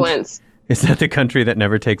Switzerland? ambivalence. Is that the country that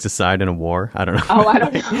never takes a side in a war? I don't know. Oh, I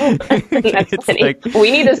don't know. That's It's funny. like- We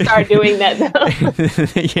need to start doing that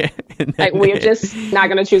though. Yeah. And Like then, we're just not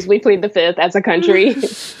going to choose. We plead the fifth as a country.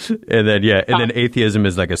 and then atheism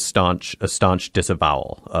is like a staunch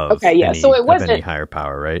disavowal of Okay, yeah. So it of wasn't- any higher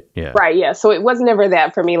power, right? Yeah. Right, yeah. So it was never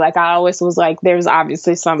that for me. Like I always was like, there's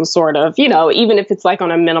obviously some sort of, even if it's like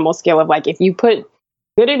on a minimal scale of like, if you put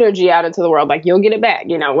good energy out into the world, like you'll get it back,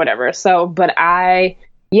 whatever. So, but I,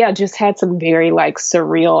 just had some very like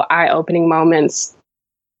surreal, eye-opening moments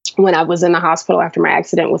when I was in the hospital after my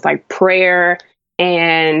accident with like prayer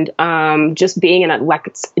and just being in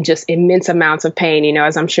just immense amounts of pain,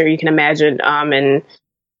 as I'm sure you can imagine.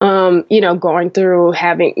 Going through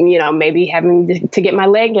having, maybe having to get my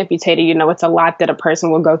leg amputated, it's a lot that a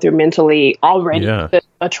person will go through mentally already,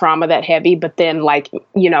 a trauma that heavy, but then like,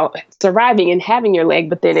 surviving and having your leg,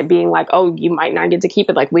 but then it being like, oh, you might not get to keep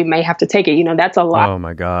it. Like we may have to take it, that's a lot. Oh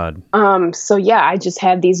my God. So yeah, I just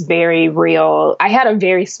had these I had a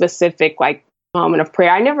very specific like moment of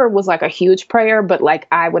prayer. I never was like a huge prayer, but like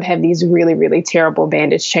I would have these really, really terrible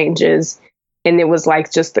bandage changes. And it was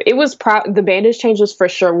like the bandage changes for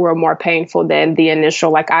sure were more painful than the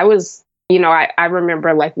initial. Like I was, I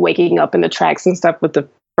remember like waking up in the tracks and stuff with the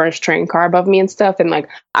first train car above me and stuff. And like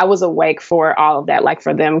I was awake for all of that, like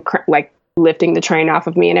for them, like lifting the train off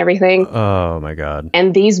of me and everything. Oh my God.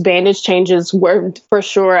 And these bandage changes were for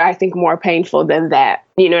sure, I think, more painful than that.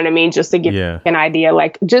 You know what I mean? Just to give you an idea,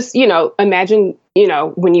 like just, imagine,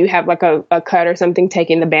 when you have like a cut or something,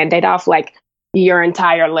 taking the Band-Aid off, like your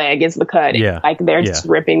entire leg is the cut. Yeah. Like they're just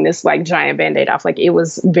ripping this like giant Band-Aid off. Like it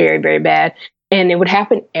was very, very bad. And it would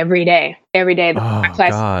happen every day. Every day. My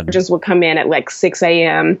class just would come in at like 6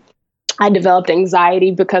 a.m. I developed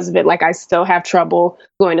anxiety because of it. Like I still have trouble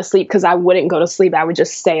going to sleep because I wouldn't go to sleep. I would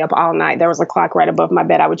just stay up all night. There was a clock right above my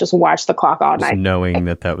bed. I would just watch the clock all night. Knowing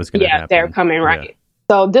that was going to happen. Yeah, they're coming, right. Yeah.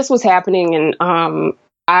 So this was happening. And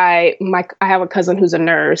I have a cousin who's a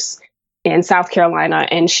nurse in South Carolina,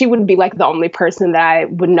 and she would be like the only person that I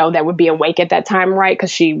would know that would be awake at that time, right?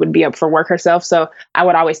 Because she would be up for work herself. So I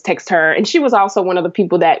would always text her, and she was also one of the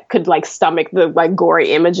people that could like stomach the like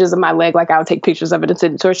gory images of my leg. Like I would take pictures of it and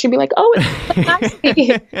send it to her. She'd be like, "Oh, it's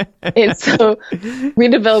nice." And so we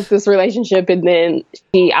developed this relationship, and then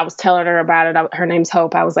I was telling her about it. Her name's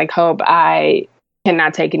Hope. I was like, "Hope, I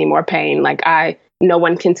cannot take any more pain. Like no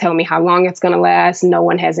one can tell me how long it's going to last. No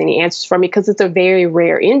one has any answers for me because it's a very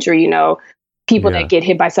rare injury. People that get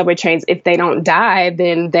hit by subway trains, if they don't die,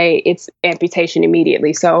 then it's amputation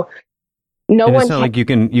immediately. So no one. It's not like you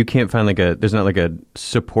can't find there's not like a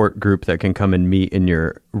support group that can come and meet in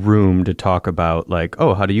your room to talk about like,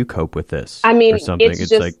 oh, how do you cope with this? I mean, or something. it's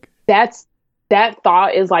just like that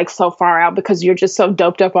thought is like so far out because you're just so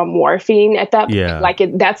doped up on morphine at that point. Yeah. Like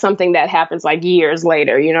that's something that happens like years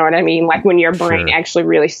later. You know what I mean? Like when your brain actually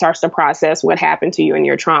really starts to process what happened to you and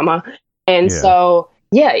your trauma. And so,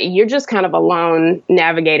 you're just kind of alone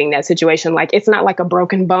navigating that situation. Like it's not like a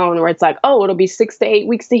broken bone where it's like, oh, it'll be 6 to 8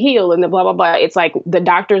 weeks to heal and the blah, blah, blah. It's like the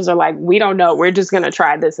doctors are like, we don't know. We're just going to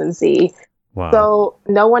try this and see. Wow. So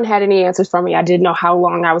no one had any answers for me. I didn't know how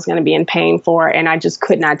long I was going to be in pain for, and I just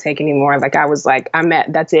could not take anymore. Like I was like,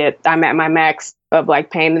 that's it. I'm at my max of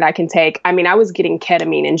like pain that I can take. I mean, I was getting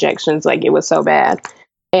ketamine injections. Like it was so bad.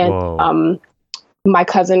 And my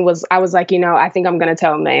cousin I was like, I think I'm going to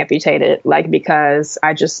tell him to amputate it, like, because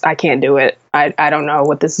I can't do it. I don't know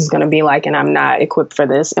what this is going to be like, and I'm not equipped for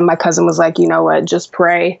this. And my cousin was like, you know what, just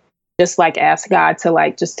pray. Just like ask God to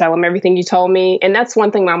like, just tell him everything you told me. And that's one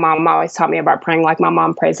thing my mom always taught me about praying. Like my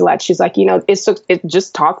mom prays a lot. She's like, it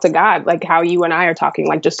just talk to God, like how you and I are talking,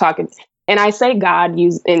 like just talking. And I say God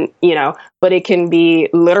but it can be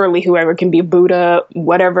literally whoever, can be Buddha,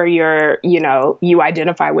 whatever you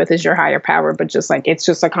identify with as your higher power, but just like, it's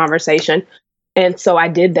just a conversation. And so I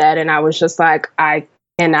did that. And I was just like, I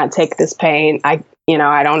cannot take this pain. I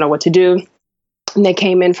don't know what to do. And they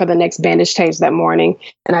came in for the next bandage change that morning.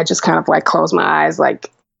 And I just kind of like closed my eyes,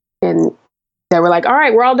 like, and they were like, all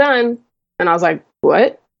right, we're all done. And I was like,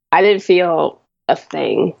 what? I didn't feel a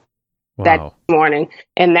thing that morning.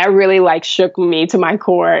 And that really like shook me to my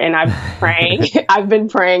core. And I've been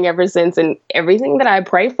praying ever since. And everything that I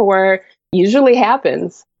pray for usually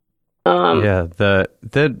happens. The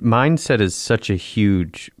mindset is such a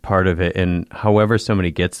huge part of it. And however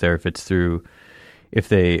somebody gets there, if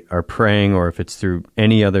they are praying or if it's through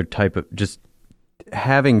any other type of just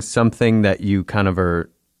having something that you kind of are,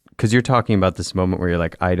 because you're talking about this moment where you're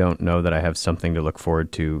like, I don't know that I have something to look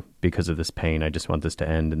forward to because of this pain. I just want this to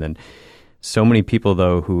end. And then so many people,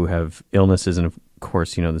 though, who have illnesses, and of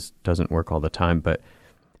course, this doesn't work all the time, but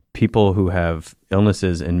people who have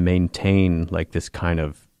illnesses and maintain like this kind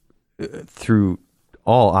of through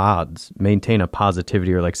all odds, maintain a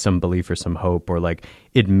positivity or like some belief or some hope, or like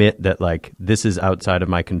admit that like this is outside of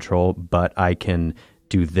my control, but I can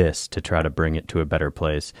do this to try to bring it to a better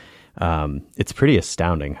place. It's pretty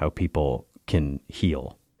astounding how people can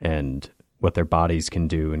heal and what their bodies can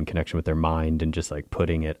do in connection with their mind, and just like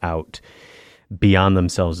putting it out beyond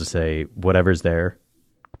themselves to say, whatever's there,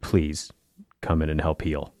 please come in and help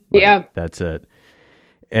heal. Like, yeah. That's it.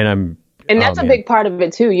 And that's a big part of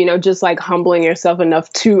it too, you know, just like humbling yourself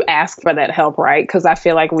enough to ask for that help, right? Because I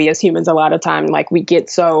feel like we as humans, a lot of time, like we get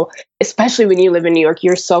so, especially when you live in New York,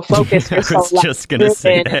 you're so focused. You're so just gonna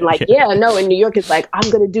say that. And like, yeah, no, in New York, it's like, I'm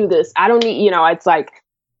going to do this. I don't need, you know, it's like,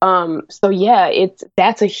 so yeah,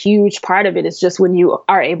 that's a huge part of it. It's just when you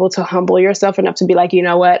are able to humble yourself enough to be like, you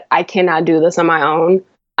know what, I cannot do this on my own.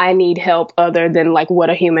 I need help other than like what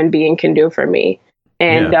a human being can do for me.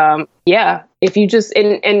 And if you just,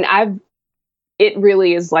 it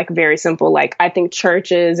really is like very simple. Like I think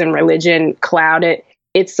churches and religion cloud it.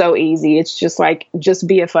 It's so easy. It's just like, just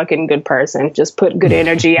be a fucking good person. Just put good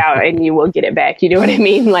energy out and you will get it back. You know what I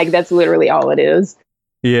mean? Like that's literally all it is.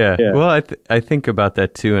 Yeah. Well, I think about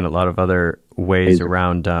that too in a lot of other ways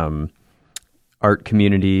around art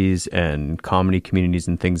communities and comedy communities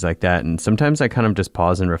and things like that. And sometimes I kind of just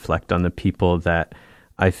pause and reflect on the people that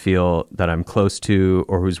I feel that I'm close to,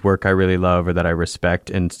 or whose work I really love or that I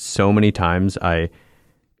respect. And so many times I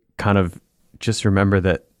kind of just remember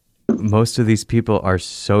that most of these people are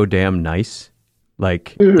so damn nice,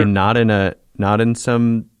 like, and not in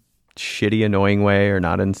some shitty, annoying way, or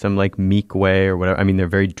not in some like meek way or whatever. I mean, they're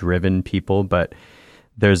very driven people, but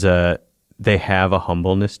they have a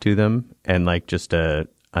humbleness to them, and like just a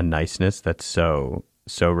niceness that's so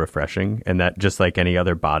refreshing, and that just like any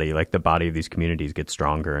other body, like the body of these communities gets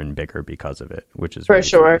stronger and bigger because of it, which is for really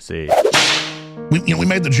sure. cool to see. We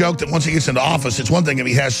made the joke that once he gets into office, it's one thing if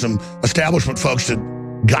he has some establishment folks to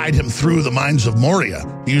guide him through the mines of Moria.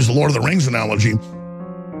 He used the Lord of the Rings analogy.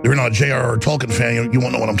 If you're not a J.R.R. Tolkien fan, you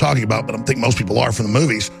won't know what I'm talking about, but I think most people are from the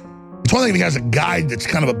movies. It's one thing if he has a guide that's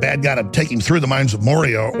kind of a bad guy to take him through the mines of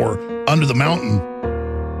Moria or under the mountain.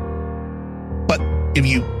 But if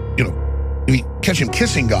you catch him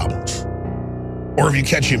kissing goblins, or if you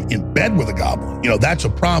catch him in bed with a goblin, that's a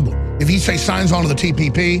problem. If he, say, signs on to the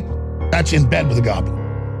TPP, that's in bed with a goblin.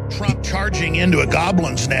 Trump charging into a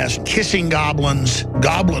goblin's nest, kissing goblins,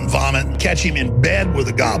 goblin vomit, catch him in bed with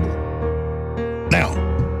a goblin. Now,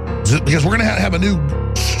 because we're going to have a new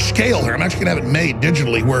scale here. I'm actually going to have it made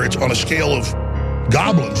digitally where it's on a scale of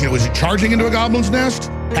goblins. Is it charging into a goblin's nest,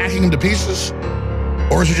 hacking them to pieces?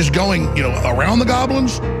 Or is it just going, around the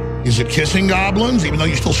goblins? Is it kissing goblins, even though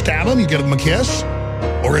you still stab them, you give them a kiss?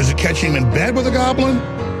 Or is it catching him in bed with a goblin?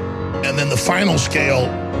 And then the final scale,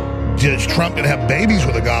 is Trump going to have babies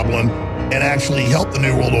with a goblin and actually help the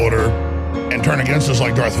New World Order and turn against us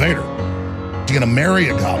like Darth Vader? Is he going to marry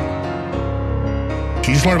a goblin? So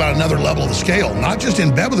you just learn about another level of the scale. Not just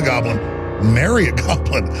in bed with a goblin, marry a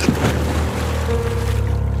goblin.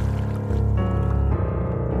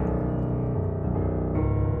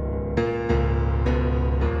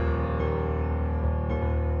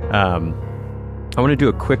 I want to do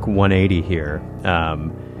a quick 180 here.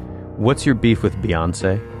 What's your beef with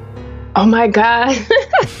Beyonce? Oh my God.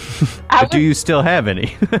 Do you still have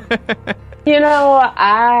any?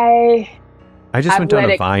 I just went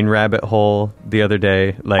down a Vine rabbit hole the other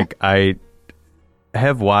day. Like, I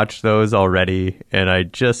have watched those already, and I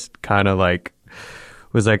just kind of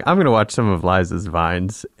was like, I'm going to watch some of Liza's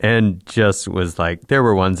Vines, and just was like, there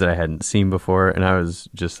were ones that I hadn't seen before, and I was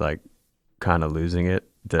just like kind of losing it.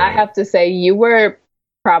 I have to say, you were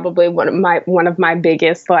probably one of my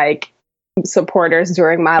biggest supporters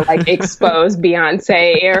during my exposed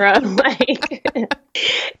Beyonce era.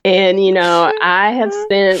 And I have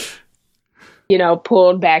since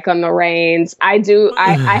pulled back on the reins. I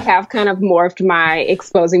have kind of morphed my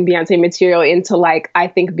exposing Beyonce material into I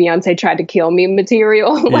think Beyonce tried to kill me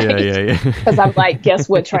material. Yeah. Because I'm like, guess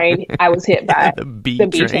what train I was hit by? the B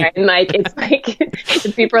train.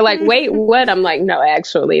 It's people are like, wait, what? I'm like, no,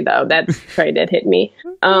 actually though, that's the train that hit me.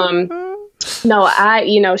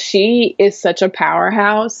 No, she is such a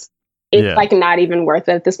powerhouse. It's not even worth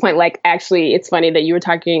it at this point. Actually, it's funny that you were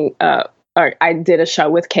talking, or I did a show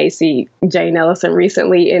with Casey Jane Ellison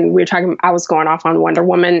recently, and I was going off on Wonder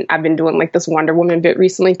Woman. I've been doing this Wonder Woman bit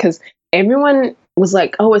recently because everyone was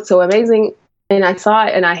like, oh, it's so amazing. And I saw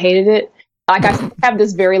it and I hated it. I have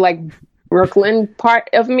this very Brooklyn part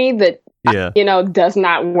of me that, does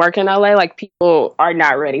not work in LA. People are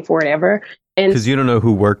not ready for it ever. And because you don't know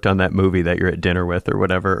who worked on that movie that you're at dinner with or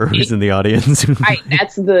whatever, or who's in the audience. right,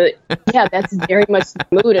 that's very much the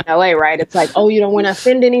mood in LA, right? It's like, oh, you don't want to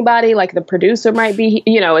offend anybody. Like the producer might be,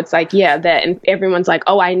 it's like, yeah, that, and everyone's like,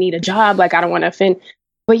 oh, I need a job. Like, I don't want to offend.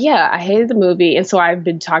 But yeah, I hated the movie. And so I've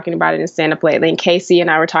been talking about it in stand-up lately. And Casey and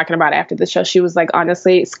I were talking about it after the show. She was like,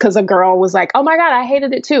 honestly, because a girl was like, oh my God, I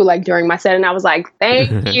hated it too, like during my set. And I was like,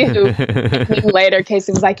 thank you. And then later,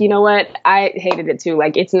 Casey was like, you know what? I hated it too.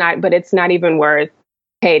 Like, it's not even worth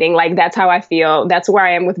hating. Like, that's how I feel. That's where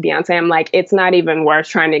I am with Beyonce. I'm like, it's not even worth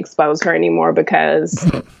trying to expose her anymore because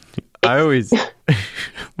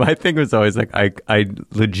my thing was always like, I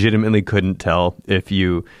legitimately couldn't tell if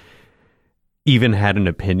you even had an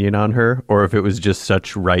opinion on her or if it was just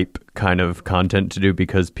such ripe kind of content to do,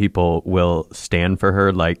 because people will stand for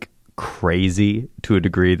her like crazy to a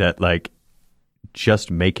degree that like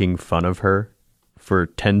just making fun of her for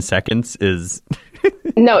 10 seconds is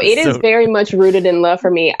no, it is very much rooted in love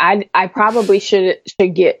for me. I probably should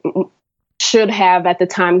have at the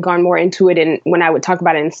time gone more into it. And when I would talk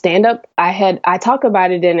about it in stand up, I talk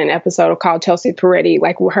about it in an episode called Chelsea Peretti,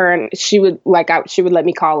 like her, and she would let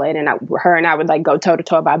me call it, and her and I would like go toe to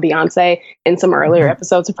toe about Beyonce in some earlier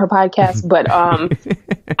episodes of her podcast. But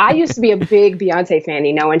I used to be a big Beyonce fan,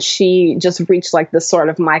 and she just reached like this sort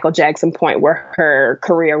of Michael Jackson point where her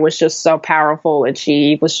career was just so powerful, and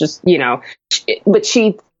she was just, but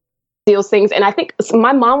she steals things. And I think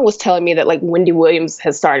my mom was telling me that like Wendy Williams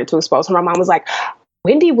has started to expose her. My mom was like,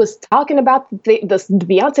 Wendy was talking about the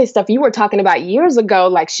Beyonce stuff you were talking about years ago.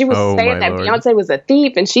 Like she was saying that Lord. Beyonce was a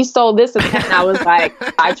thief and she stole this and that. And I was like,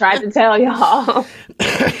 I tried to tell y'all.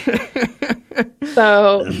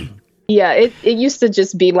 So yeah, it used to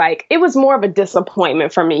just be like, it was more of a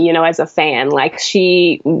disappointment for me, as a fan. Like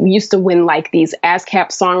she used to win like these ASCAP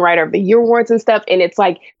Songwriter of the Year awards and stuff. And it's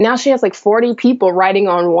like, now she has like 40 people writing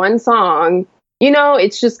on one song.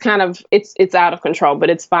 It's just kind of, it's out of control, but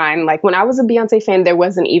it's fine. Like when I was a Beyonce fan, there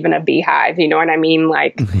wasn't even a beehive, you know what I mean?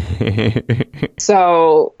 Like,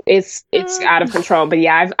 so it's out of control, but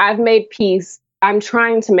yeah, I've made peace. I'm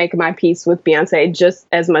trying to make my peace with Beyonce just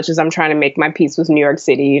as much as I'm trying to make my peace with New York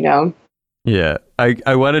City, Yeah.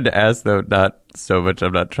 I wanted to ask though, not so much,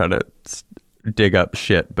 I'm not trying to dig up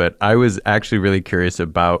shit, but I was actually really curious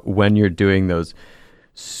about when you're doing those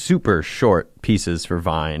super short pieces for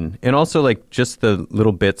Vine, and also like just the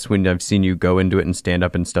little bits when I've seen you go into it and stand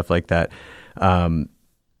up and stuff like that.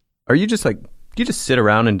 Are you just like, do you just sit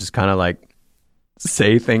around and just kind of like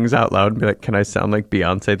say things out loud and be like, can I sound like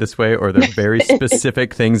Beyonce this way? Or are there very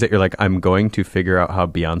specific things that you're like, I'm going to figure out how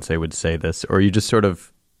Beyonce would say this? Or are you just sort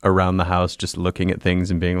of around the house just looking at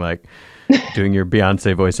things and being like, doing your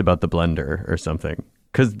Beyonce voice about the blender or something?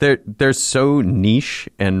 Because they're so niche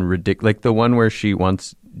and ridiculous. Like the one where she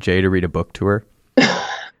wants Jay to read a book to her.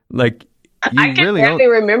 Like, you I can really barely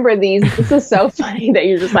remember these. This is so funny that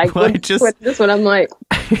you're just like, Well, with this one, I'm like.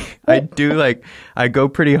 I go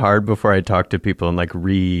pretty hard before I talk to people and like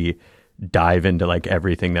dive into like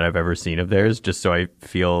everything that I've ever seen of theirs, just so I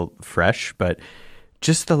feel fresh. But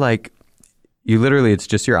just the like, you literally, it's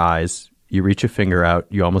just your eyes. You reach a finger out,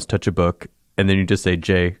 you almost touch a book, and then you just say,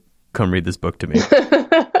 Jay, come read this book to me.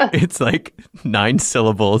 It's like 9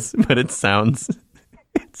 syllables, but it's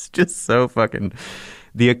just so fucking,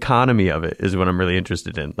 the economy of it is what I'm really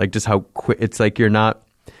interested in. Like just how quick, it's like you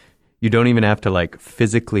don't even have to like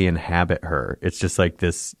physically inhabit her. It's just like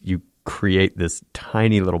this, you create this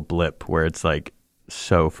tiny little blip where it's like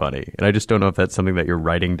so funny. And I just don't know if that's something that you're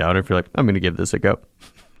writing down or if you're like, I'm going to give this a go.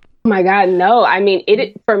 Oh my God, no. I mean,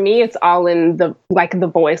 for me, it's all in the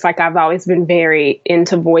voice. Like I've always been very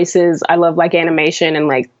into voices. I love like animation and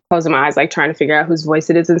like closing my eyes, like trying to figure out whose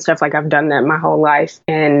voice it is and stuff. Like I've done that my whole life.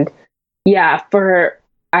 And yeah,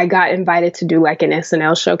 I got invited to do like an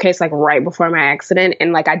SNL showcase, like right before my accident.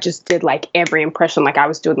 And like, I just did like every impression. Like I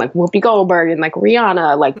was doing like Whoopi Goldberg and like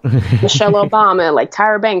Rihanna, like Michelle Obama, like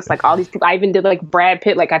Tyra Banks, like all these people. I even did like Brad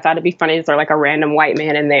Pitt. Like I thought it'd be funny to throw like a random white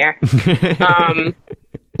man in there.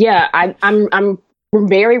 Yeah, I'm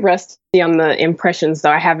very rusty on the impressions,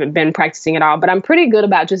 though I haven't been practicing at all. But I'm pretty good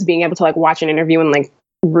about just being able to like watch an interview and like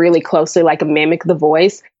really closely like mimic the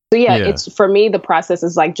voice. So yeah, it's for me, the process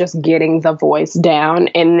is like just getting the voice down.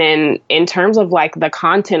 And then in terms of like the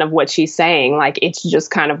content of what she's saying, like it's just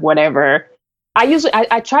kind of whatever.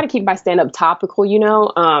 I try to keep my stand up topical,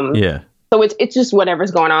 Yeah. So it's just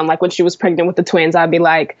whatever's going on. Like when she was pregnant with the twins, I'd be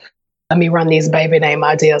like, let me run these baby name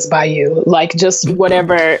ideas by you. Like just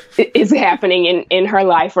whatever is happening in her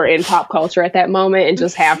life or in pop culture at that moment, and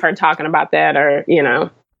just have her talking about that, or, Yeah.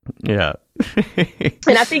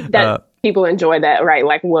 And I think that people enjoy that, right?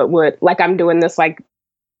 Like I'm doing this like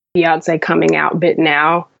Beyonce coming out bit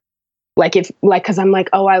now. Cause I'm like,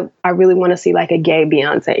 oh, I really want to see like a gay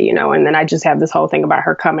Beyonce, you know? And then I just have this whole thing about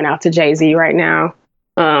her coming out to Jay-Z right now.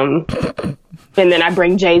 And then I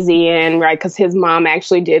bring Jay-Z in, right? Cause his mom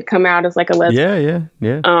actually did come out as like a lesbian.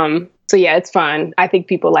 Yeah. So yeah, it's fun. I think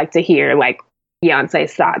people like to hear like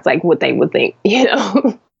Beyonce's thoughts, like what they would think, you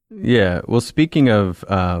know? Yeah. Well, speaking of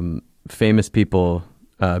famous people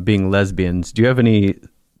being lesbians, do you have any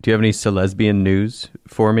celesbian news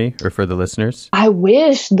for me or for the listeners? I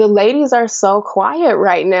wish. The ladies are so quiet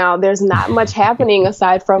right now. There's not much happening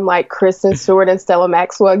aside from like Kristen Stewart and Stella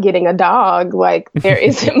Maxwell getting a dog. Like there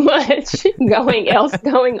isn't much going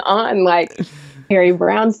on. Like Harry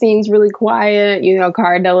Brown seems really quiet. You know,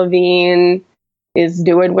 Cara Delevingne is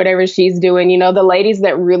doing whatever she's doing. You know, the ladies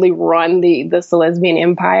that really run the lesbian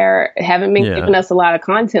empire haven't been giving us a lot of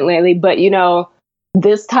content lately. But, you know,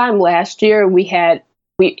 this time last year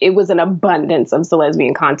it was an abundance of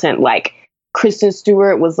lesbian content. Like Kristen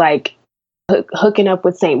Stewart was like hooking up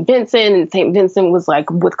with St. Vincent, and St. Vincent was like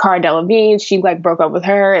with Cara Delevingne. She like broke up with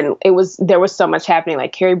her, and there was so much happening.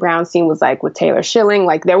 Like Carrie Brownstein was like with Taylor Schilling.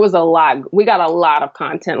 Like there was a lot. We got a lot of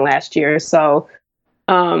content last year. So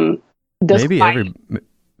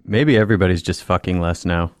maybe everybody's just fucking less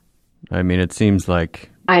now. I mean, it seems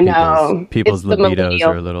like I know people's libidos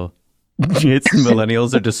are a little. It's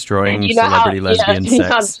millennials are destroying celebrity lesbian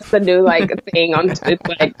sex. It's the new like thing on it's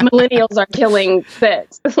like millennials are killing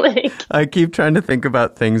sex. Like I keep trying to think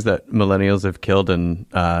about things that millennials have killed, and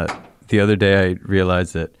the other day I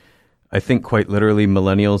realized that I think quite literally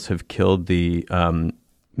millennials have killed the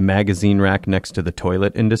magazine rack next to the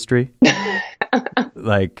toilet industry.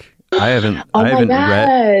 Like I haven't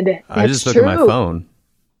read. I just look at my phone.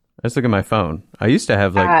 I used to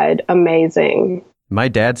have like amazing. My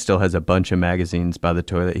dad still has a bunch of magazines by the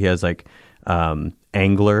toilet. He has like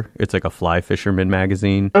Angler. It's like a fly fisherman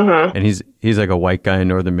magazine. And he's like a white guy in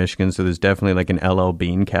Northern Michigan. So there's definitely like an LL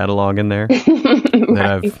Bean catalog in there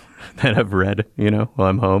that I've read, you know, while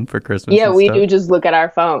I'm home for Christmas. Yeah, we do just look at our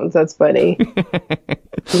phones. That's funny.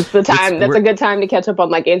 It's the time. That's a good time to catch up on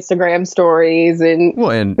like Instagram stories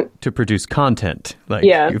and to produce content. Like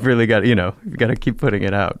you've really got, you know, you've got to keep putting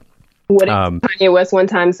it out. What Kanye West one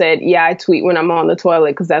time said, yeah, I tweet when I'm on the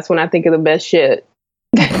toilet because that's when I think of the best shit.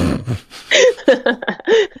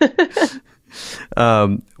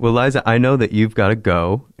 Well, Liza, I know that you've got to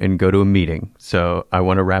go to a meeting. So I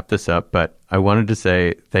want to wrap this up, but I wanted to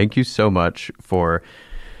say thank you so much for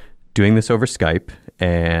doing this over Skype.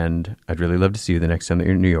 And I'd really love to see you the next time that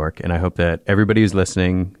you're in New York. And I hope that everybody who's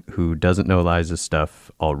listening who doesn't know Liza's stuff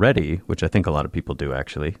already, which I think a lot of people do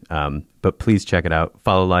actually, but please check it out.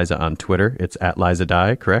 Follow Liza on Twitter. It's at Liza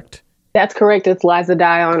Dye, correct? That's correct. It's Liza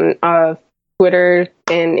Dye on Twitter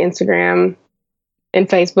and Instagram and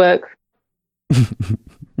Facebook.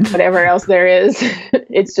 Whatever else there is.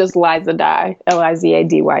 It's just Liza Dye,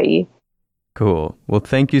 Lizadye. Cool. Well,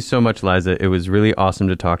 thank you so much, Liza. It was really awesome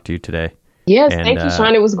to talk to you today. Yes, thank you,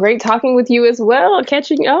 Sean. It was great talking with you as well,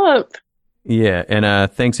 catching up. Yeah,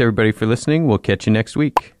 and thanks everybody for listening. We'll catch you next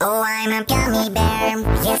week. Oh, I'm a gummy bear.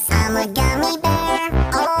 Yes, I'm a gummy bear.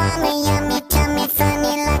 Oh, I'm a yummy, tummy,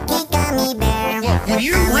 funny, lucky gummy bear. When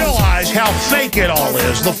you realize how fake it all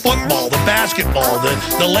is, the football, the basketball,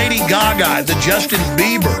 the Lady Gaga, the Justin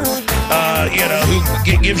Bieber,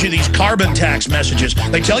 who gives you these carbon tax messages.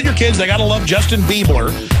 They tell your kids they got to love Justin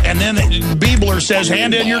Bieber, and then Bieber says,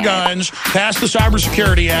 hand in your guns, pass the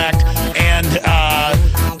Cybersecurity Act, and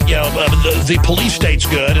the police state's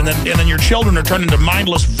good, and then your children are turned into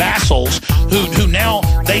mindless vassals who now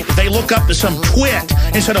they look up to some twit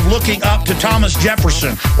instead of looking up to Thomas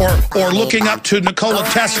Jefferson or looking up to Nikola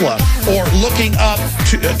Tesla or looking up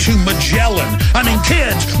to Magellan. I mean,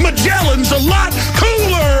 kids, Magellan's a lot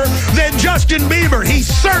cooler than Justin Bieber. He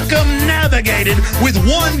circumnavigated with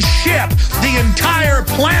one ship the entire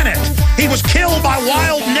planet. He was killed by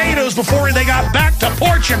wild natives before they got back to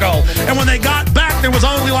Portugal, and when they got back, there was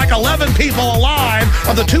only like 11 people alive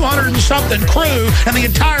of the 200 and something crew, and the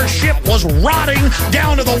entire ship was rotting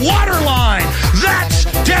down to the waterline. That's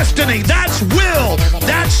destiny. That's will.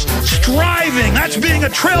 That's striving. That's being a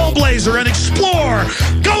trailblazer and explorer.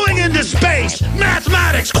 Going into space,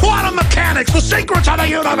 mathematics, quantum mechanics, the secrets of the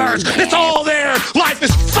universe. It's all there. Life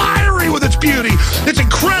is fiery with its beauty. It's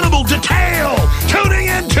incredible detail. Tuning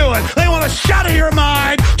into it. They want to shatter your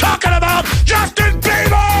mind talking about Justin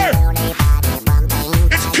Bieber.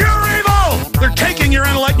 It's pure evil. They're taking your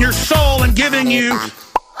intellect and your soul and giving you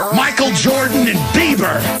Michael Jordan and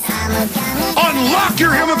Bieber. Unlock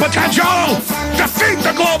your human potential. Defeat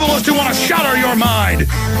the globalists who want to shatter your mind,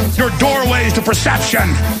 your doorways to perception.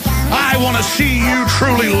 I want to see you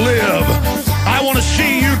truly live. I want to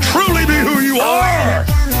see you truly be who you are.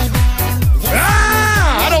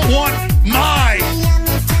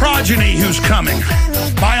 coming,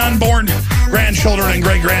 my unborn grandchildren and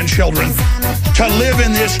great-grandchildren, to live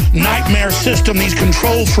in this nightmare system these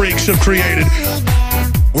control freaks have created,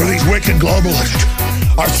 where these wicked globalists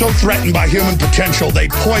are so threatened by human potential, they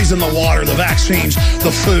poison the water, the vaccines,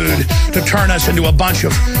 the food, to turn us into a bunch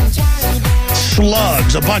of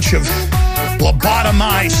slugs, a bunch of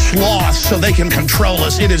lobotomized sloths so they can control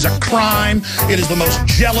us. It is a crime. It is the most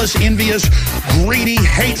jealous, envious, greedy,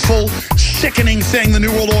 hateful, sickening thing the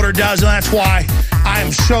New World Order does, and that's why I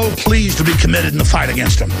am so pleased to be committed in the fight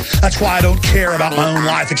against them. That's why I don't care about my own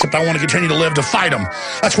life, except I want to continue to live to fight them.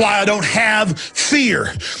 That's why I don't have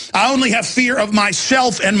fear. I only have fear of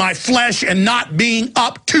myself and my flesh and not being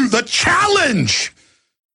up to the challenge.